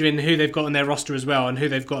 considering who they've got on their roster as well, and who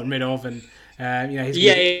they've gotten rid of, and He's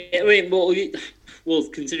I mean, well,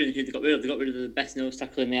 considering who they got rid of the best nose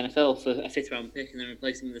tackle in the NFL for a 5th round pick, and then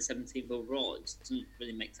replacing him with the 17th overall. It doesn't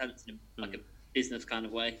really make sense in like a business kind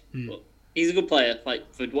of way. But he's a good player,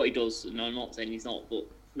 like for what he does. No, I'm not saying he's not, but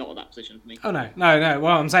not at that position for me. Oh no.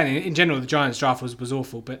 Well, I'm saying in general the Giants draft was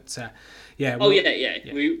awful, but yeah.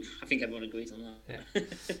 I think everyone agrees on that.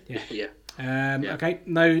 Yeah. Okay.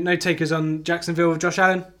 No takers on Jacksonville with Josh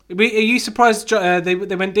Allen. Are you surprised they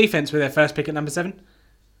went defense with their first pick at number 7?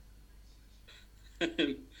 I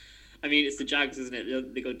mean, it's the Jags, isn't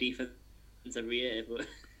it? They go defense every year, but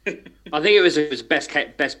I think it was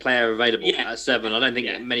best player available at 7. I don't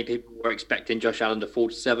think many people were expecting Josh Allen to fall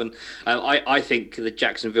to 7. I think the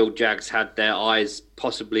Jacksonville Jags had their eyes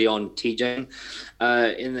possibly on TJ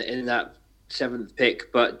in that 7th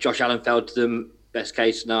pick, but Josh Allen fell to them. Best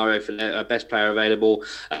case scenario for their best player available.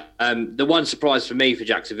 The one surprise for me for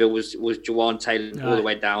Jacksonville was Jawaan Taylor all the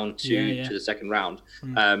way down to the 2nd round.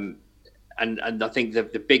 And I think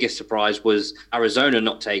the biggest surprise was Arizona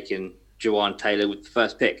not taking Jawaan Taylor with the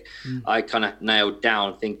first pick. I kind of nailed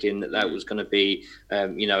down thinking that was going to be,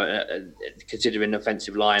 considering the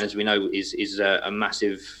offensive line, as we know, is a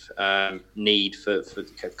massive need for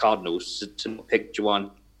the Cardinals to not pick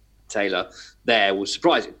Jawaan Taylor there was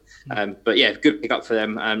surprising. But yeah, good pick up for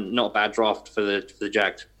them. Not a bad draft for the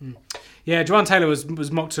Jags. Yeah, Jawaan Taylor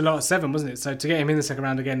was mocked a lot at 7, wasn't it? So to get him in the 2nd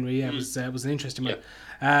round again, was an interesting one.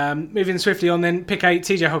 Moving swiftly on then, pick 8,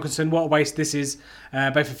 TJ Hockenson. What a waste this is,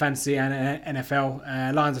 both for fantasy and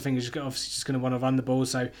NFL. Lions, I think, is obviously just going to want to run the ball,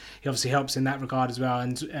 so he obviously helps in that regard as well.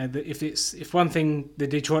 And if one thing the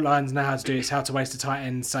Detroit Lions know how to do, it's how to waste a tight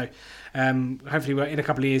end. So hopefully in a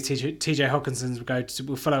couple of years, TJ Hockenson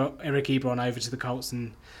will follow Eric Ebron over to the Colts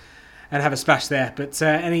and have a splash there. But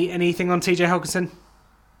anything on TJ Hockenson?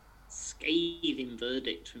 Scathing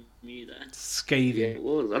verdict from you there. Scathing. Yeah, it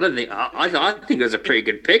was. I think it was a pretty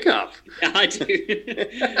good pickup. Yeah, I do.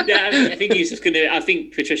 I think he's just going to. I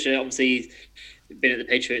think Patricia, obviously, he's been at the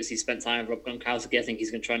Patriots. He's spent time with Rob Gronkowski. I think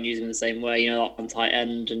he's going to try and use him in the same way, on tight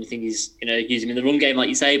end. And I think he's, use him in the run game, like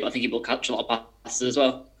you say. But I think he will catch a lot of passes as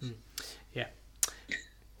well. Yeah,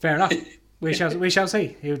 fair enough. We shall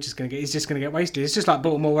see. He's just going to get wasted. It's just like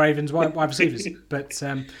Baltimore Ravens wide receivers. But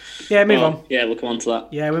move on. Yeah, we'll come on to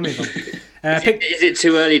that. Yeah, we'll move on. Is it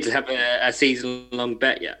too early to have a season-long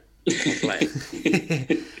bet yet? We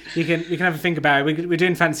can have a think about it. We're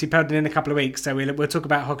doing fantasy podding in a couple of weeks, so we'll talk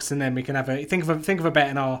about Hockenson then. We can have a think of a bet,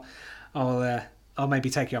 and I'll maybe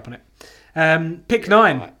take you up on it. Pick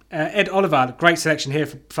 9. Ed Oliver, great selection here.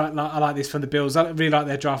 I like this from the Bills. I really like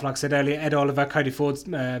their draft, like I said earlier. Ed Oliver, Cody Ford,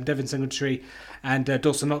 Devin Singletary, and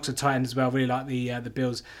Dawson Knox at tight end as well. Really like the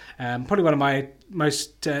Bills. Probably one of my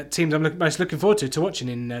teams I'm most looking forward to watching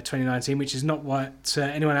in 2019, which is not what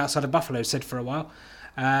anyone outside of Buffalo said for a while.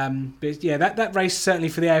 But yeah, that race certainly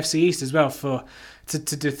for the AFC East as well to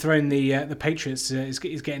dethrone the Patriots is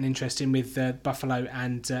getting interesting with Buffalo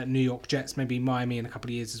and New York Jets, maybe Miami in a couple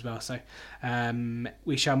of years as well. So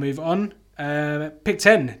we shall move on. Pick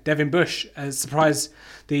 10, Devin Bush. Surprise,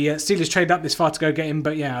 the Steelers traded up this far to go get him,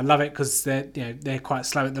 but yeah, I love it because they're quite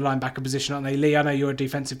slow at the linebacker position, aren't they? Lee, I know you're a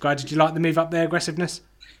defensive guy. Did you like the move up there, aggressiveness?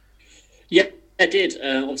 Yeah, I did.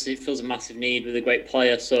 Obviously, it fills a massive need with a great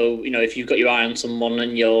player. So, if you've got your eye on someone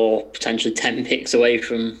and you're potentially 10 picks away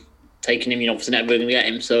from taking him, you're obviously never going to get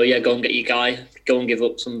him. So, yeah, go and get your guy. Go and give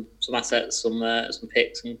up some assets, some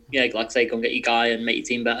picks. And, yeah, like I say, go and get your guy and make your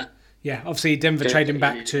team better. Yeah, obviously, Denver trading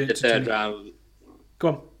back to the 3rd round. Go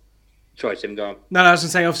on. Sorry, Tim, go on. No, I was going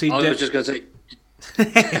to say, obviously... I was just going to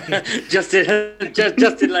say...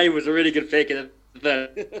 Justin Lane was a really good pick in the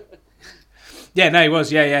 3rd. Yeah, no, he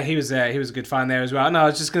was. Yeah, he was a good find there as well. No, I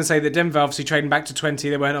was just going to say that Denver obviously trading back to 20.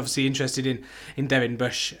 They weren't obviously interested in Devin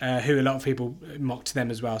Bush, who a lot of people mocked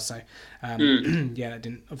them as well. So, yeah, that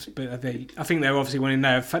didn't. But I think they were obviously wanting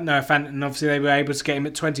Noah Fant, and obviously they were able to get him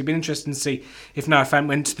at 20. It'd be interesting to see if Noah Fant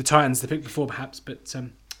went to the Titans the pick before, perhaps. But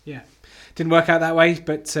yeah, didn't work out that way.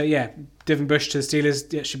 But yeah, Devin Bush to the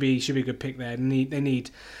Steelers, should be a good pick there. They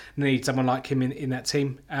need someone like him in that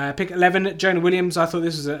team. Pick 11, Jonah Williams. I thought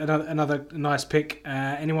this was another nice pick.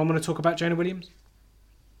 Anyone want to talk about Jonah Williams?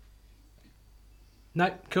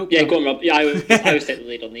 No? Cool. Yeah, go on, Rob. Yeah, I always take the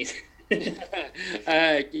lead on these.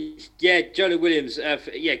 Yeah, Jonah Williams.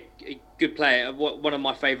 Good player. One of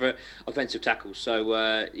my favourite offensive tackles.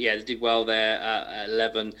 So, they did well there at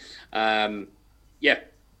 11. I'm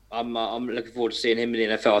looking forward to seeing him in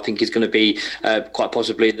the NFL. I think he's going to be quite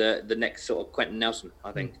possibly the next sort of Quentin Nelson,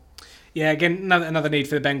 I think. Yeah, again, another need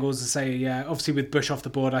for the Bengals to say. Obviously, with Bush off the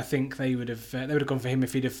board, I think they would have gone for him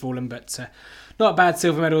if he'd have fallen. But not a bad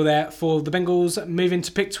silver medal there for the Bengals. Moving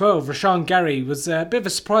to pick 12, Rashan Gary was a bit of a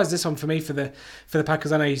surprise. This one for me for the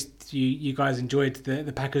Packers. I know you guys enjoyed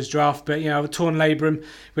the Packers draft, but a torn labrum,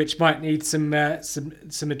 which might need some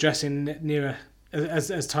addressing nearer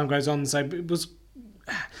as time goes on. So it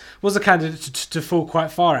was a candidate to fall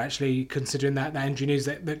quite far, actually, considering that injury news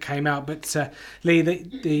that came out. But Lee,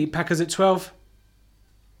 the Packers at 12?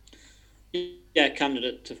 Yeah,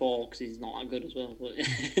 candidate to fall because he's not that good as well. But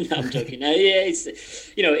no, I'm joking. It's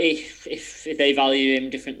if they value him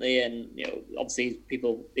differently, and obviously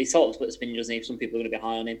he sort of split spin, doesn't he? Some people are going to be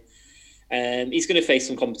high on him. He's going to face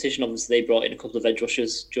some competition. Obviously, they brought in a couple of edge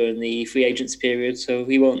rushers during the free agency period, so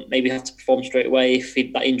he won't maybe have to perform straight away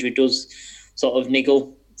if that injury does sort of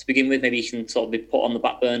niggle to begin with. Maybe he can sort of be put on the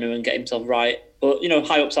back burner and get himself right. But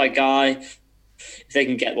high upside guy. If they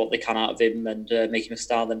can get what they can out of him and make him a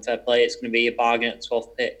star, then fair play. It's going to be a bargain at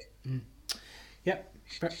 12th pick. Yep,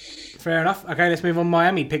 fair enough. Okay, let's move on.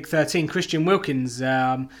 Miami, pick 13, Christian Wilkins.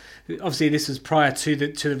 Obviously, this was prior to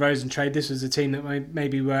the Rosen trade. This was a team that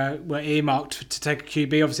maybe were earmarked to take a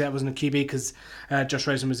QB. Obviously, that wasn't a QB because Josh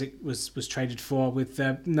Rosen was traded for with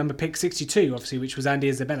number pick 62, obviously, which was Andy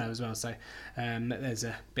Isabella as well. So there's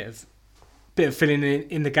a bit of filling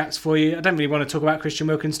in the gaps for you. I don't really want to talk about Christian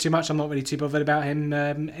Wilkins too much. I'm not really too bothered about him.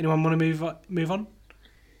 Anyone want to move on?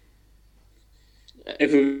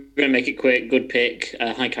 If we're going to make it quick, good pick,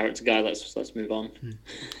 high character guy. Let's move on.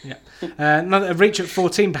 Yeah, another reach at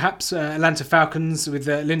 14, perhaps Atlanta Falcons with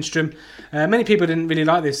Lindstrom. Many people didn't really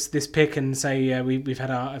like this pick and say we've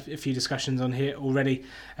had a few discussions on here already.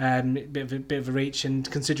 Bit of a reach, and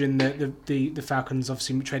considering the Falcons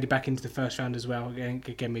obviously traded back into the first round as well. Again,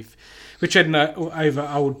 we're treading over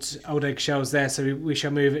old eggshells there, so we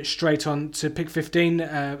shall move straight on to pick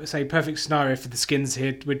 15. Say perfect scenario for the Skins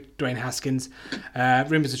here with Dwayne Haskins.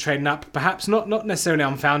 Rumours of trading up, perhaps not necessarily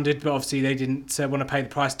unfounded, but obviously they didn't want to pay the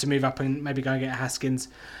price to move up and maybe go and get Haskins.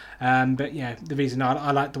 But yeah, the reason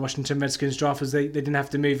I like the Washington Redskins draft was they didn't have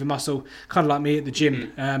to move a muscle, kind of like me at the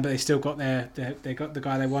gym, but they still got they got the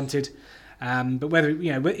guy they wanted. But whether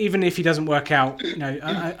even if he doesn't work out,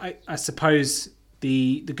 I suppose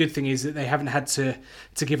the good thing is that they haven't had to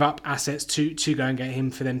give up assets to go and get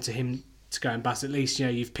him for them to go and bust. At least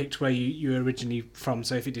you've picked where you were originally from.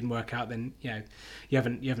 So if it didn't work out, then you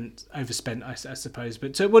haven't overspent, I suppose.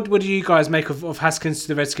 But so what do you guys make of Haskins to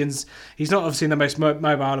the Redskins? He's not obviously the most mobile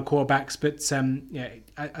of quarterbacks, but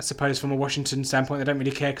I suppose from a Washington standpoint, they don't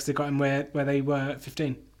really care because they got him where they were at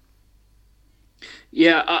 15.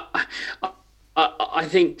 Yeah, I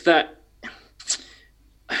think that.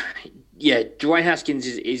 Yeah, Dwayne Haskins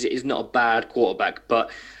is not a bad quarterback,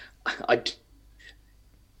 but I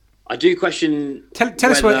do question.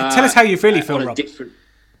 Tell us how you really feel, Rob.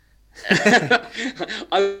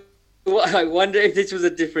 I wonder if this was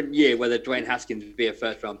a different year, whether Dwayne Haskins would be a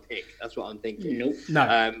first-round pick. That's what I'm thinking. Nope.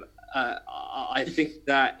 No. I think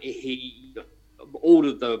that all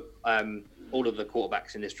of the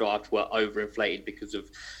quarterbacks in this draft were overinflated because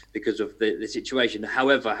of the situation.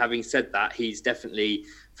 However, having said that, he's definitely,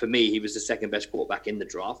 for me, he was the second best quarterback in the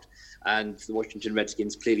draft, and the Washington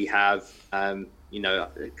Redskins clearly have.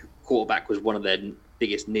 Quarterback was one of their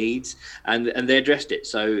biggest needs, and they addressed it.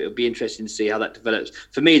 So it'll be interesting to see how that develops.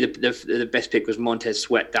 For me, the best pick was Montez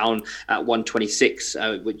Sweat down at 126,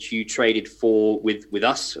 which you traded for with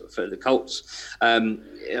us for the Colts.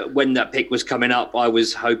 When that pick was coming up, I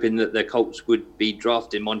was hoping that the Colts would be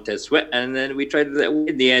drafting Montez Sweat, and then we traded it.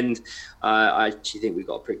 In the end, I actually think we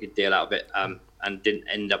got a pretty good deal out of it. And didn't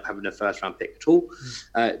end up having a first-round pick at all.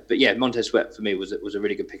 But yeah, Montez Sweat for me was a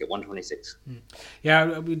really good pick at 126.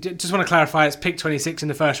 Yeah, we just want to clarify, it's pick 26 in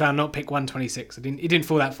the first round, not pick 126. He didn't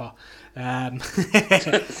fall that far.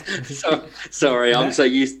 Sorry, I'm so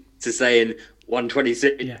used to saying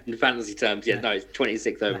 126 in fantasy terms. Yeah, no, it's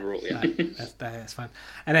 26 overall. Yeah, that's fine.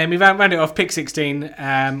 And then we round it off pick 16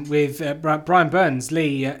 with Brian Burns.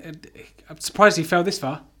 Lee, I'm surprised he fell this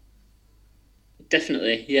far.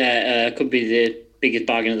 Definitely, yeah. Could be the biggest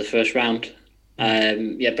bargain of the first round.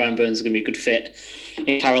 Brian Burns is going to be a good fit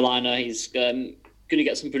in Carolina. He's going to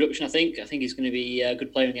get some production, I think. I think he's going to be a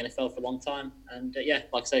good player in the NFL for a long time. And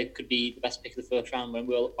like I say, could be the best pick of the first round when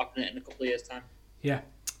we'll look back on it in a couple of years' time.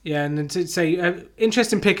 Yeah, and then to say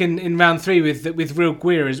interesting pick in round 3 with Will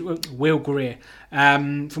Greer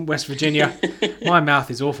from West Virginia. My mouth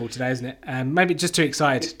is awful today, isn't it? Maybe just too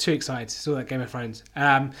excited. It's all that Game of Thrones.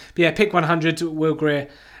 But yeah, pick 100, Will Greer.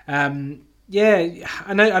 I know.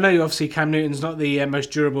 Obviously, Cam Newton's not the most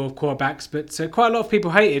durable of quarterbacks, but quite a lot of people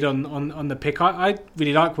hated on the pick. I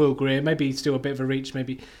really like Will Greer. Maybe still a bit of a reach.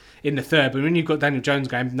 Maybe in the third. But when you've got Daniel Jones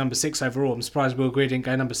going number 6 overall, I'm surprised Will Greer didn't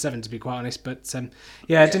go number 7, to be quite honest. But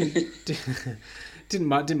yeah, didn't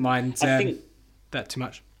mind that too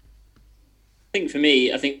much. I think for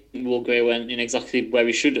me, I think Will Greer went in exactly where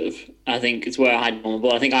he should have. I think it's where I had him,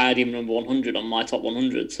 but I think I had him number 100 on my top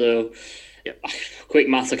 100. So, quick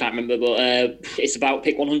maths, I can't remember, but it's about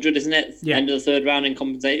pick 100, isn't it? Yeah. End of the third round in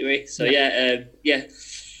compensatory. So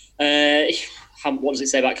what does it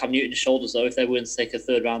say about Cam Newton's shoulders though? If they're willing to take a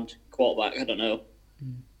third round quarterback, I don't know.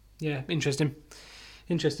 Yeah, interesting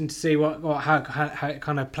to see how it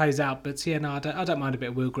kind of plays out. But yeah, no, I don't mind a bit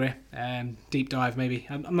of Will Greer. Deep dive maybe.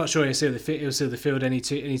 I'm not sure he'll see the field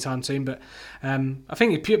anytime soon, but I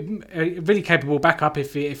think a really capable backup.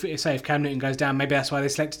 If Cam Newton goes down, maybe that's why they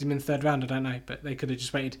selected him in the third round. I don't know, but they could have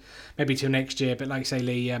just waited maybe till next year. But like you say,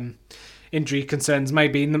 Lee, injury concerns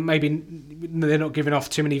maybe they're not giving off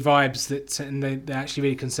too many vibes and they're actually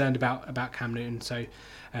really concerned about Cam Newton. So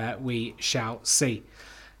we shall see.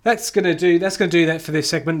 That's going to do that for this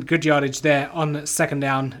segment. Good yardage there on second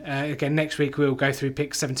down. Again, next week we'll go through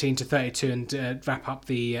picks 17 to 32 and wrap up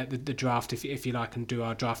the draft if you like, and do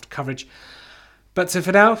our draft coverage. But so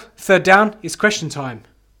for now, third down is question time.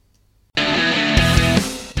 Third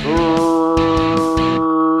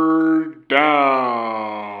down.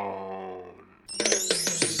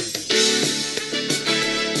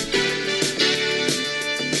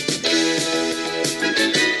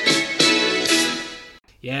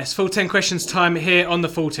 Yes, full 10 questions time here on the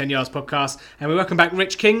Full 10 Yards podcast, and we welcome back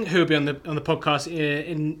Rich King, who will be on the podcast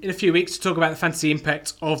in a few weeks to talk about the fantasy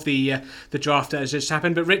impact of the draft that has just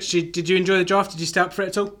happened. But Rich, did you enjoy the draft? Did you stay up for it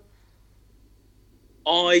at all?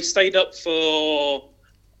 I stayed up for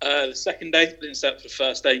the second day. Didn't stay up for the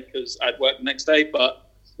first day because I'd work the next day. But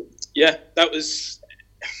yeah, I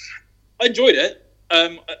enjoyed it.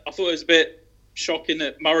 I thought it was a bit shocking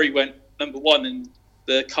that Murray went number 1 and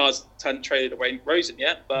the Cards hadn't traded away Rosen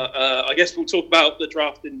yet, but I guess we'll talk about the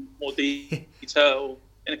draft in more detail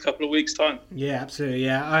in a couple of weeks' time. Yeah, absolutely.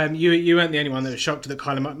 Yeah, you weren't the only one that was shocked that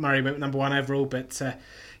Kyler Murray went number 1 overall, but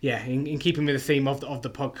in keeping with the theme of the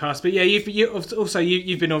podcast. But yeah, you've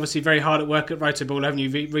been obviously very hard at work at Rotoball, haven't you?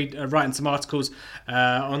 Writing some articles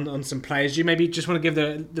on some players. Do you maybe just want to give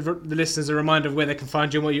the listeners a reminder of where they can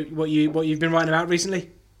find you and what you've been writing about recently?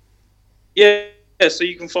 Yeah. So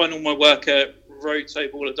you can find all my work at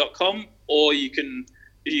rotoballer.com, or if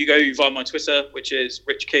you go via my Twitter, which is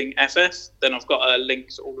RichKingFF, then I've got a link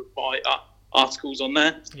to all of my articles on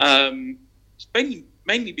there. Yes.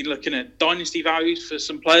 Mainly been looking at dynasty values for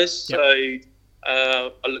some players. Yep. So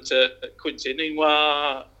I looked at Quincy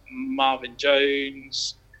Enunwa, Marvin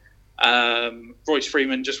Jones, Royce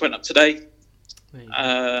Freeman just went up today.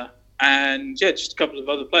 And yeah, just a couple of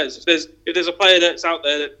other players. If there's a player that's out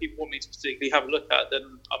there that people want me to particularly have a look at,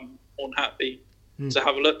 then I'm more than happy to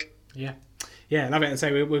have a look. Yeah, love it. And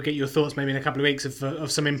so we'll get your thoughts maybe in a couple of weeks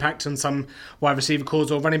of some impact on some wide receiver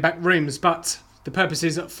calls or running back rooms. But the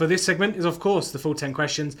purposes for this segment is, of course, the full 10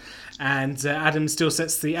 questions. And Adam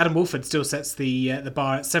Wolford still sets the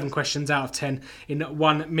bar at 7 questions out of 10 in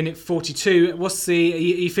 1 minute 42. Are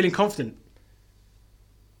you feeling confident?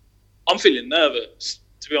 I'm feeling nervous,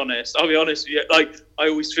 to be honest. I'll be honest with you. Like, I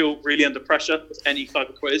always feel really under pressure with any type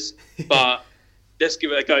of quiz, but let's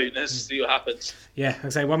give it a go. Let's see what happens. Yeah,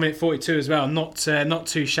 I'd say 1 minute 42 as well. Not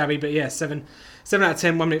too shabby, but yeah, 7 out of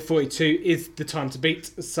 10. 1 minute 42 is the time to beat.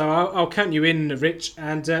 So I'll count you in, Rich,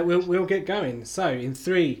 and we'll get going. So in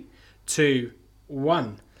 3, 2,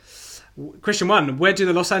 1. Question 1: where do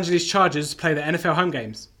the Los Angeles Chargers play their NFL home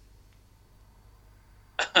games?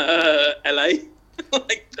 LA.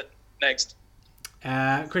 Next.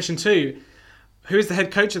 Question 2: who is the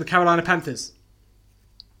head coach of the Carolina Panthers?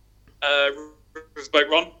 Riverboat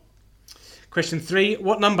Ron. Question 3: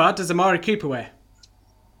 what number does Amari Cooper wear?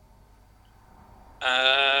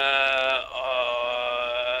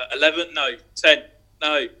 11. No. 10.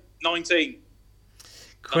 No. 19.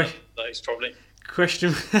 Those probably.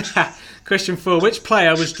 Question 4: which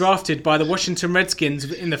player was drafted by the Washington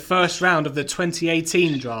Redskins in the first round of the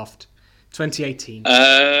 2018 draft? 2018.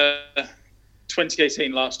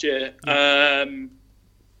 2018 last year. Yeah.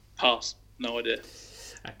 Pass. No idea.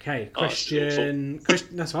 Okay.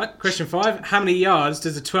 That's right. Question 5: how many yards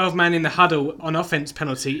does a 12-man in the huddle on offense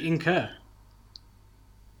penalty incur?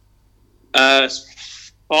 5.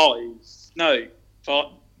 No. 5.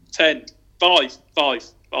 10. 5.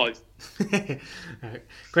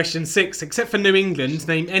 Question 6: except for New England,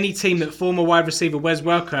 name any team that former wide receiver Wes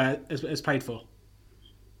Welker has played for.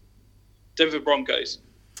 Denver Broncos.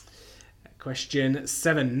 Question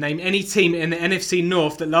 7: name any team in the NFC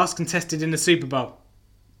North that last contested in the Super Bowl.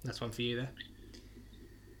 That's one for you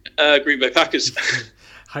there. Green Bay Packers.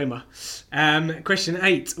 Homer. Question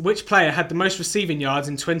 8. Which player had the most receiving yards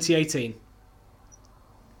in 2018?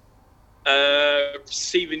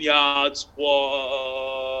 Receiving yards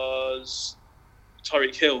was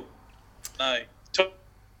Tyreek Hill. No.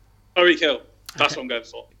 Tyreek Hill. That's what I'm going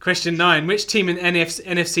for. Question 9. Which team in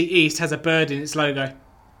NFC East has a bird in its logo?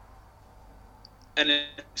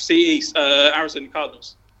 NFC East, Arizona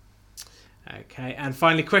Cardinals. Okay, and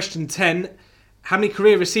finally, question 10. How many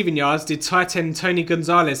career receiving yards did tight end Tony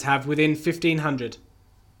Gonzalez have within 1,500?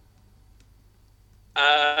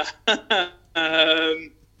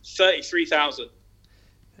 33,000.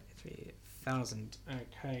 33,000.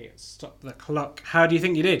 Okay, stop the clock. How do you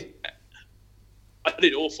think you did? I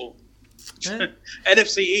did awful.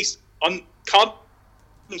 NFC East.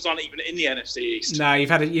 Cardinals aren't even in the NFC East. No, you've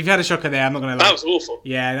had a shocker there. I'm not going to lie. That was awful.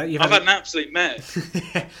 Yeah, I've had an absolute mess.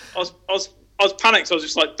 I was panicked. I was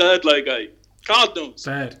just like, third logo, Cardinals.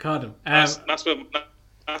 Bird, Cardinal. That's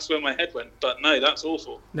where my head went. But no, that's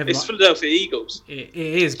awful. Never It's mind. Philadelphia Eagles. It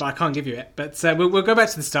is, but I can't give you it. But we'll go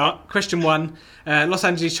back to the start. Question 1. Los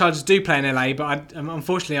Angeles Chargers do play in LA, but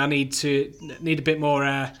unfortunately I need a bit more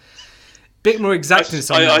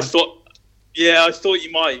exactness on that I one. thought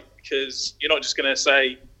you might, because you're not just going to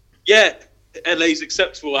say, yeah, LA's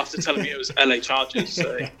acceptable after telling me it was LA Chargers.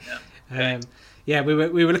 So, yeah. We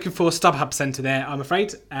were looking for StubHub Centre there, I'm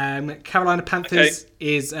afraid. Carolina Panthers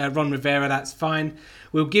is Ron Rivera, that's fine.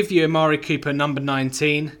 We'll give you Amari Cooper, number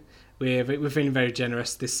 19. We're feeling very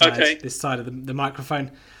generous this side of the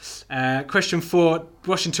microphone. Question 4.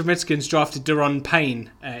 Washington Redskins drafted Daron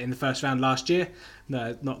Payne in the first round last year.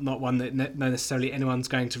 No, not one that necessarily anyone's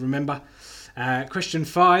going to remember. Question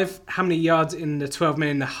 5. How many yards in the 12 men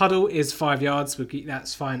in the huddle is 5 yards?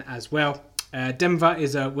 That's fine as well. Denver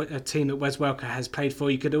is a team that Wes Welker has played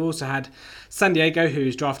for. You could have also had San Diego, who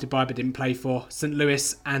was drafted by but didn't play for, St.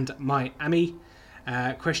 Louis and Miami.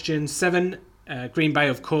 Question 7. Green Bay,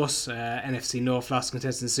 of course, NFC North, last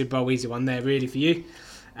contestant in the Super Bowl. Easy one there, really, for you.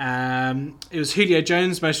 It was Julio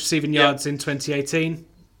Jones, most receiving yards in 2018.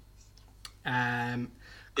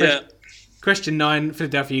 Question 9,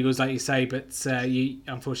 Philadelphia Eagles, like you say, but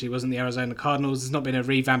unfortunately wasn't the Arizona Cardinals. There's not been a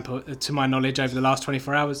revamp, to my knowledge, over the last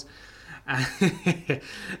 24 hours.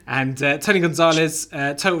 And Tony Gonzalez,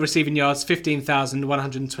 total receiving yards,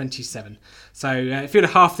 15,127. So if you'd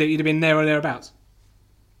have halved it, you'd have been there or thereabouts.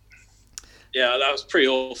 Yeah, that was pretty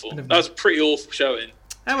awful. That was a pretty awful showing.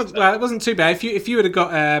 It wasn't too bad. If you would have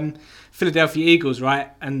got Philadelphia Eagles right,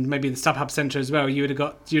 and maybe the StubHub Centre as well, you'd have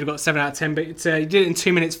got 7 out of 10. But you did it in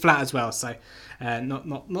 2 minutes flat as well, so not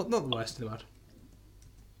the worst in the world.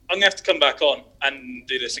 I'm gonna have to come back on and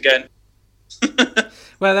do this again.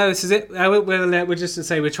 Well, this is it. We're just to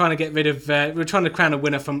say we're trying to get rid of. We're trying to crown a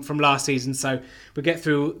winner from last season. So we'll get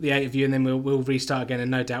through the 8 of you, and then we'll restart again.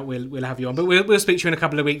 And no doubt we'll have you on. But we'll speak to you in a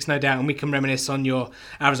couple of weeks, no doubt, and we can reminisce on your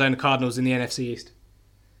Arizona Cardinals in the NFC East.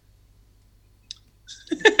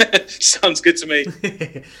 Sounds good to me.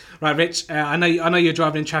 Right, Rich. I know you're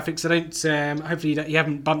driving in traffic, so don't. Hopefully you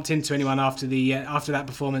haven't bumped into anyone after that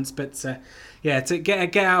performance. But to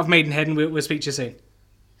get out of Maidenhead, and we'll speak to you soon.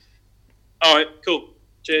 All right, cool.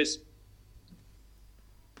 Cheers.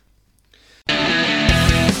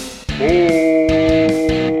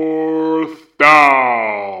 Fourth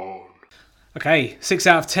down. Okay, 6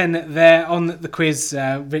 out of 10 there on the quiz.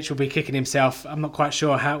 Rich will be kicking himself. I'm not quite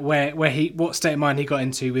sure what state of mind he got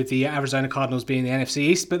into with the Arizona Cardinals being the NFC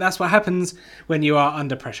East, but that's what happens when you are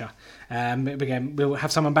under pressure. Again, we'll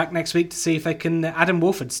have someone back next week to see if they can. Adam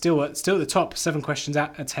Wolford still at the top, 7 questions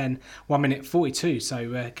out of 10, 1 minute 42.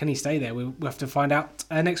 So can he stay there? We'll have to find out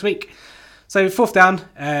next week. So 4th down,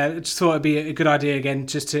 just thought it'd be a good idea again,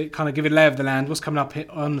 just to kind of give it a lay of the land, what's coming up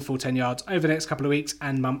on the full 10 yards over the next couple of weeks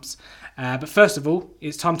and months. But first of all,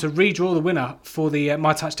 it's time to redraw the winner for the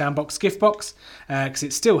My Touchdown Box gift box, because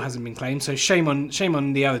it still hasn't been claimed. So shame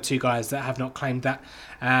on the other 2 guys that have not claimed that.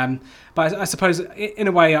 But I suppose in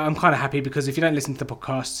a way I'm kind of happy, because if you don't listen to the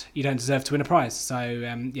podcast, you don't deserve to win a prize. So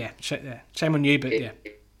shame on you, but yeah.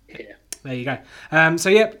 There you go.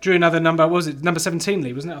 Drew another number. What was it? Number 17,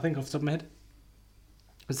 Lee, wasn't it? I think off the top of my head.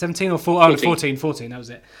 Was it 17 or 14? 14, that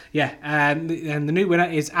was it. Yeah, and the new winner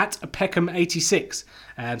is at Peckham86.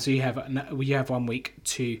 So you have 1 week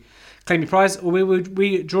to claim your prize, or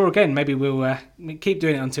we draw again. Maybe we'll keep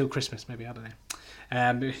doing it until Christmas. Maybe, I don't know.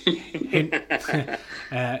 Who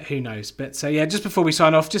knows? But so yeah, just before we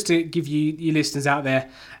sign off, just to give you listeners out there,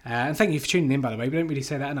 and thank you for tuning in, by the way. We don't really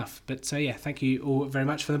say that enough. But so yeah, thank you all very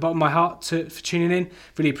much from the bottom of my heart for tuning in.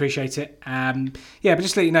 Really appreciate it. But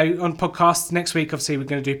just to let you know, on podcasts next week, obviously we're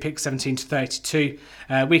going to do picks 17 to 32.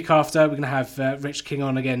 Week after, we're going to have Rich King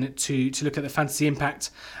on again to look at the fantasy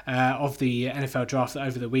impact of the NFL draft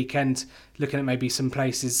over the weekend, looking at maybe some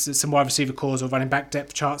places, some wide receiver cores or running back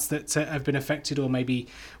depth charts that have been affected, or maybe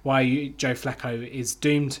why Joe Flacco is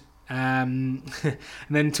doomed. And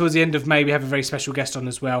then towards the end of May, we have a very special guest on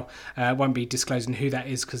as well. Won't be disclosing who that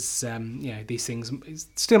is because these things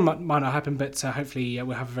still might not happen, but hopefully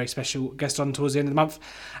we'll have a very special guest on towards the end of the month.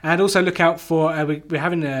 And also look out for we're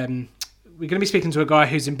having. We're going to be speaking to a guy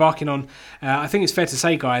who's embarking on, I think it's fair to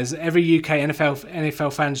say, guys, every UK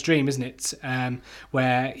NFL fan's dream, isn't it?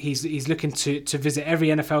 Where he's looking to visit every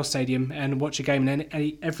NFL stadium and watch a game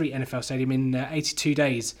in every NFL stadium in 82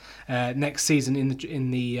 days next season in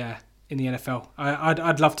the NFL.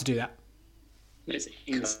 I'd love to do that. It's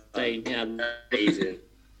insane, yeah, amazing.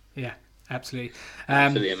 Yeah, absolutely.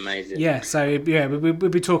 Absolutely amazing. Yeah, so yeah, we'll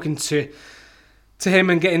be talking to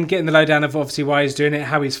him and getting the lowdown of obviously why he's doing it,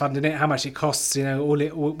 how he's funding it, how much it costs, all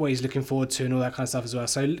what he's looking forward to, and all that kind of stuff as well.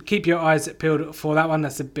 So keep your eyes peeled for that one.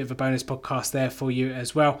 That's a bit of a bonus podcast there for you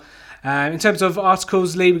as well. In terms of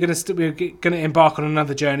articles, Lee, we're going to embark on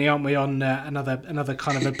another journey, aren't we? On another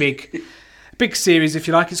kind of a big series, if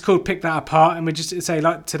you like. It's called Pick That Apart, and we just say,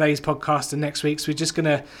 like today's podcast and next week's, we're just going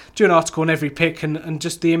to do an article on every pick and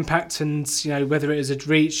just the impact and whether it is a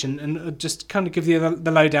reach and just kind of give you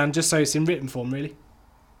the lowdown, just so it's in written form, really.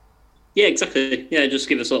 Yeah, exactly. Yeah, just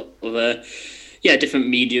give us sort of a different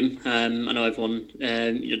medium. I know everyone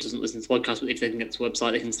doesn't listen to the podcast, but if they can get to the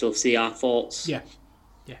website, they can still see our thoughts.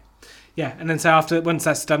 Yeah, and then so once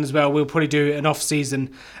that's done as well, we'll probably do an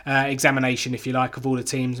off-season examination, if you like, of all the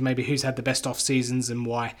teams, maybe who's had the best off-seasons and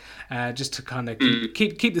why, just to kind of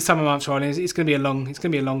keep the summer months rolling. It's going to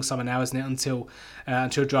be a long summer now, isn't it? Until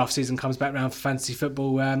draft season comes back round for fantasy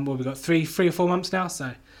football. We've got three or 4 months now,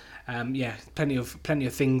 so. Plenty of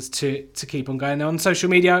things to keep on going. On social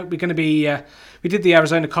media, we're going to be we did the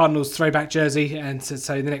Arizona Cardinals throwback jersey, and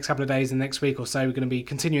so the next couple of days, the next week or so, we're going to be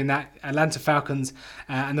continuing that. Atlanta Falcons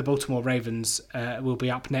and the Baltimore Ravens will be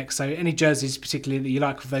up next. So any jerseys particularly that you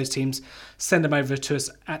like of those teams, send them over to us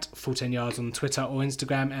at Full 10 Yards on Twitter or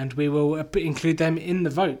Instagram, and we will include them in the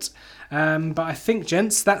vote. But I think,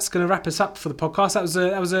 gents, that's going to wrap us up for the podcast.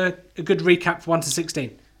 That was a good recap, 1 to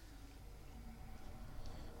 16.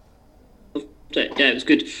 Yeah, it was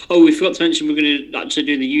good. Oh, we forgot to mention we're going to actually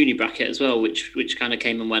do the uni bracket as well, which kind of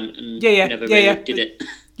came and went, and never really did it.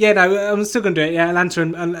 Yeah, no, I'm still going to do it. Yeah, Atlanta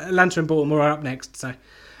and Baltimore are up next. So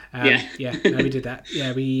we did that.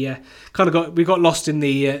 Yeah, we got lost in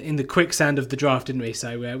the quicksand of the draft, didn't we?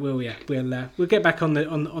 So we'll get back on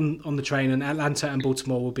the train, and Atlanta and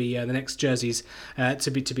Baltimore will be the next jerseys to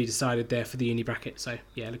be decided there for the uni bracket. So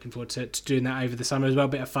yeah, looking forward to doing that over the summer as well.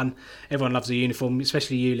 Bit of fun. Everyone loves a uniform,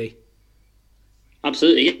 especially you, Lee.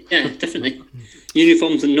 Absolutely, yeah, definitely.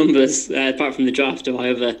 Uniforms and numbers, apart from the draft, are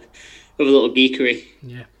my other little geekery.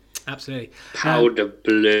 Yeah, absolutely. Powder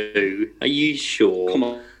blue. Are you sure? Come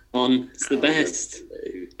on, it's the best.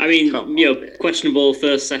 Blue. I mean, questionable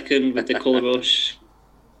first, second with the colour rush.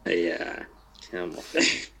 Yeah, come on.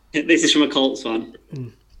 This is from a Colts fan.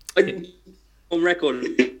 On record,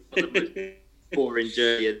 boring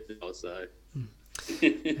jersey also.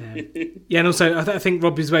 And also I think,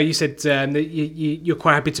 Rob, as well, you said that you're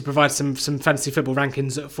quite happy to provide some fantasy football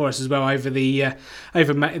rankings for us as well over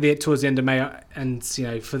towards the end of May, and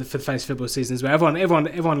for the fantasy football season as well.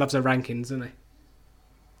 Everyone loves their rankings, don't they?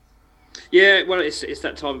 Yeah, well, it's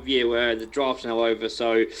that time of year where the draft's now over,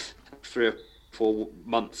 so 3 or 4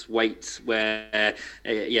 months wait where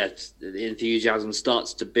the enthusiasm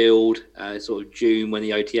starts to build, sort of June when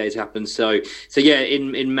the OTAs happen. So yeah,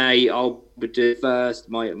 in May I'll do first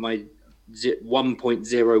my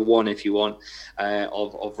 1.01, if you want,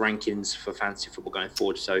 of rankings for fantasy football going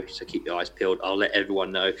forward. So keep your eyes peeled. I'll let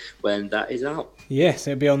everyone know when that is out. Yes,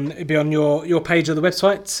 it'll be on your page of the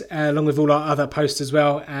website, along with all our other posts as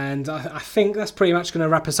well. And I think that's pretty much going to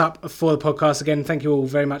wrap us up for the podcast. Again, thank you all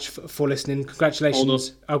very much for listening.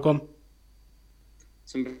 Congratulations. Oh, go on.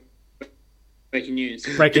 Some breaking news.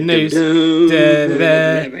 Breaking news.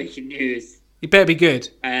 Yeah, breaking news. You better be good.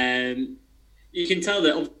 You can tell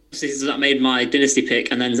that obviously that made my dynasty pick,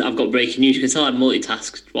 and then I've got breaking news. You can tell I'm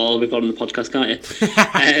multitasked while recording the podcast, can't you?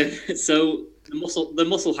 So the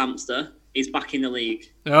muscle hamster is back in the league.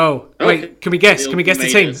 Oh, wait, can we guess? Can we guess the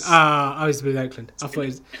team? I was with Oakland. I thought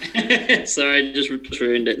it was... Sorry, I just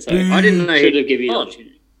ruined it. So I didn't know. Should have given you the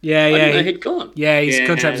opportunity. Yeah, I didn't yeah. know he'd gone. Yeah, his Yeah,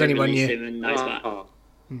 contract was they only 1 released year. him and now he's back. So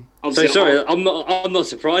Obviously, sorry, I'm not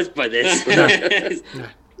surprised by this.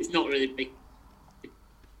 it's not really big.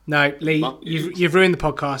 No, Lee, you've ruined the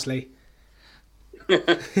podcast, Lee. What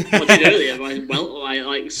did you do earlier?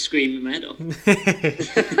 I screamed my head off.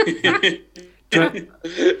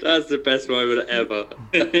 That's the best moment ever.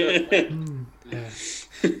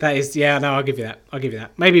 That is, yeah. No, I'll give you that.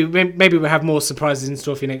 Maybe we'll have more surprises in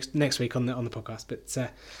store for you next week on the podcast. But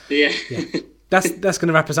Yeah. that's going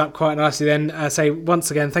to wrap us up quite nicely. Then say once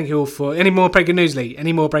again, thank you all for any more breaking news, Lee.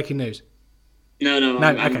 Any more breaking news? No,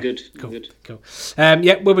 I'm okay. good. Cool. I'm good. Cool.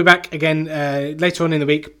 We'll be back again later on in the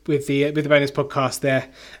week with the bonus podcast there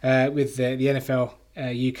with the NFL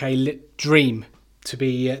UK Lit Dream to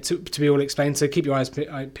be all explained. So keep your eyes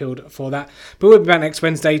peeled for that. But we'll be back next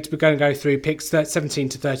Wednesday. We're going to go through picks 17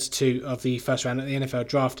 to 32 of the first round of the NFL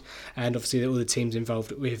draft, and obviously all the teams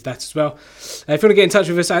involved with that as well. If you want to get in touch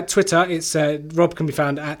with us at Twitter, it's Rob can be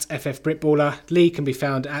found at FFBritballer. Lee can be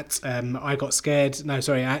found at at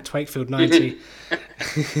Wakefield90.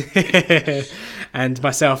 And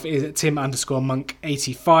myself is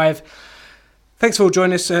Tim_Monk85. Thanks for all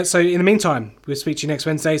joining us. So in the meantime, we'll speak to you next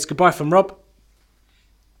Wednesday. So goodbye from Rob.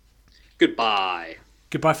 Goodbye.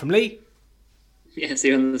 Goodbye from Lee. Yeah, see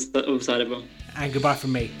you on the other side, everyone. And goodbye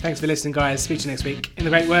from me. Thanks for listening, guys. Speak to you next week. In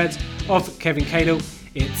the great words of Kevin Cadle,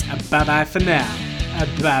 it's a bye-bye for now. A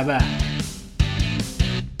bye-bye.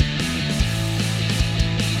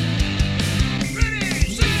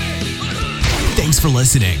 Thanks for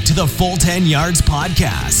listening to the Full 10 Yards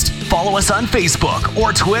podcast. Follow us on Facebook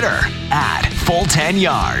or Twitter at Full 10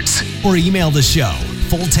 Yards, or email the show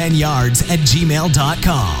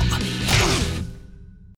full10yards@gmail.com.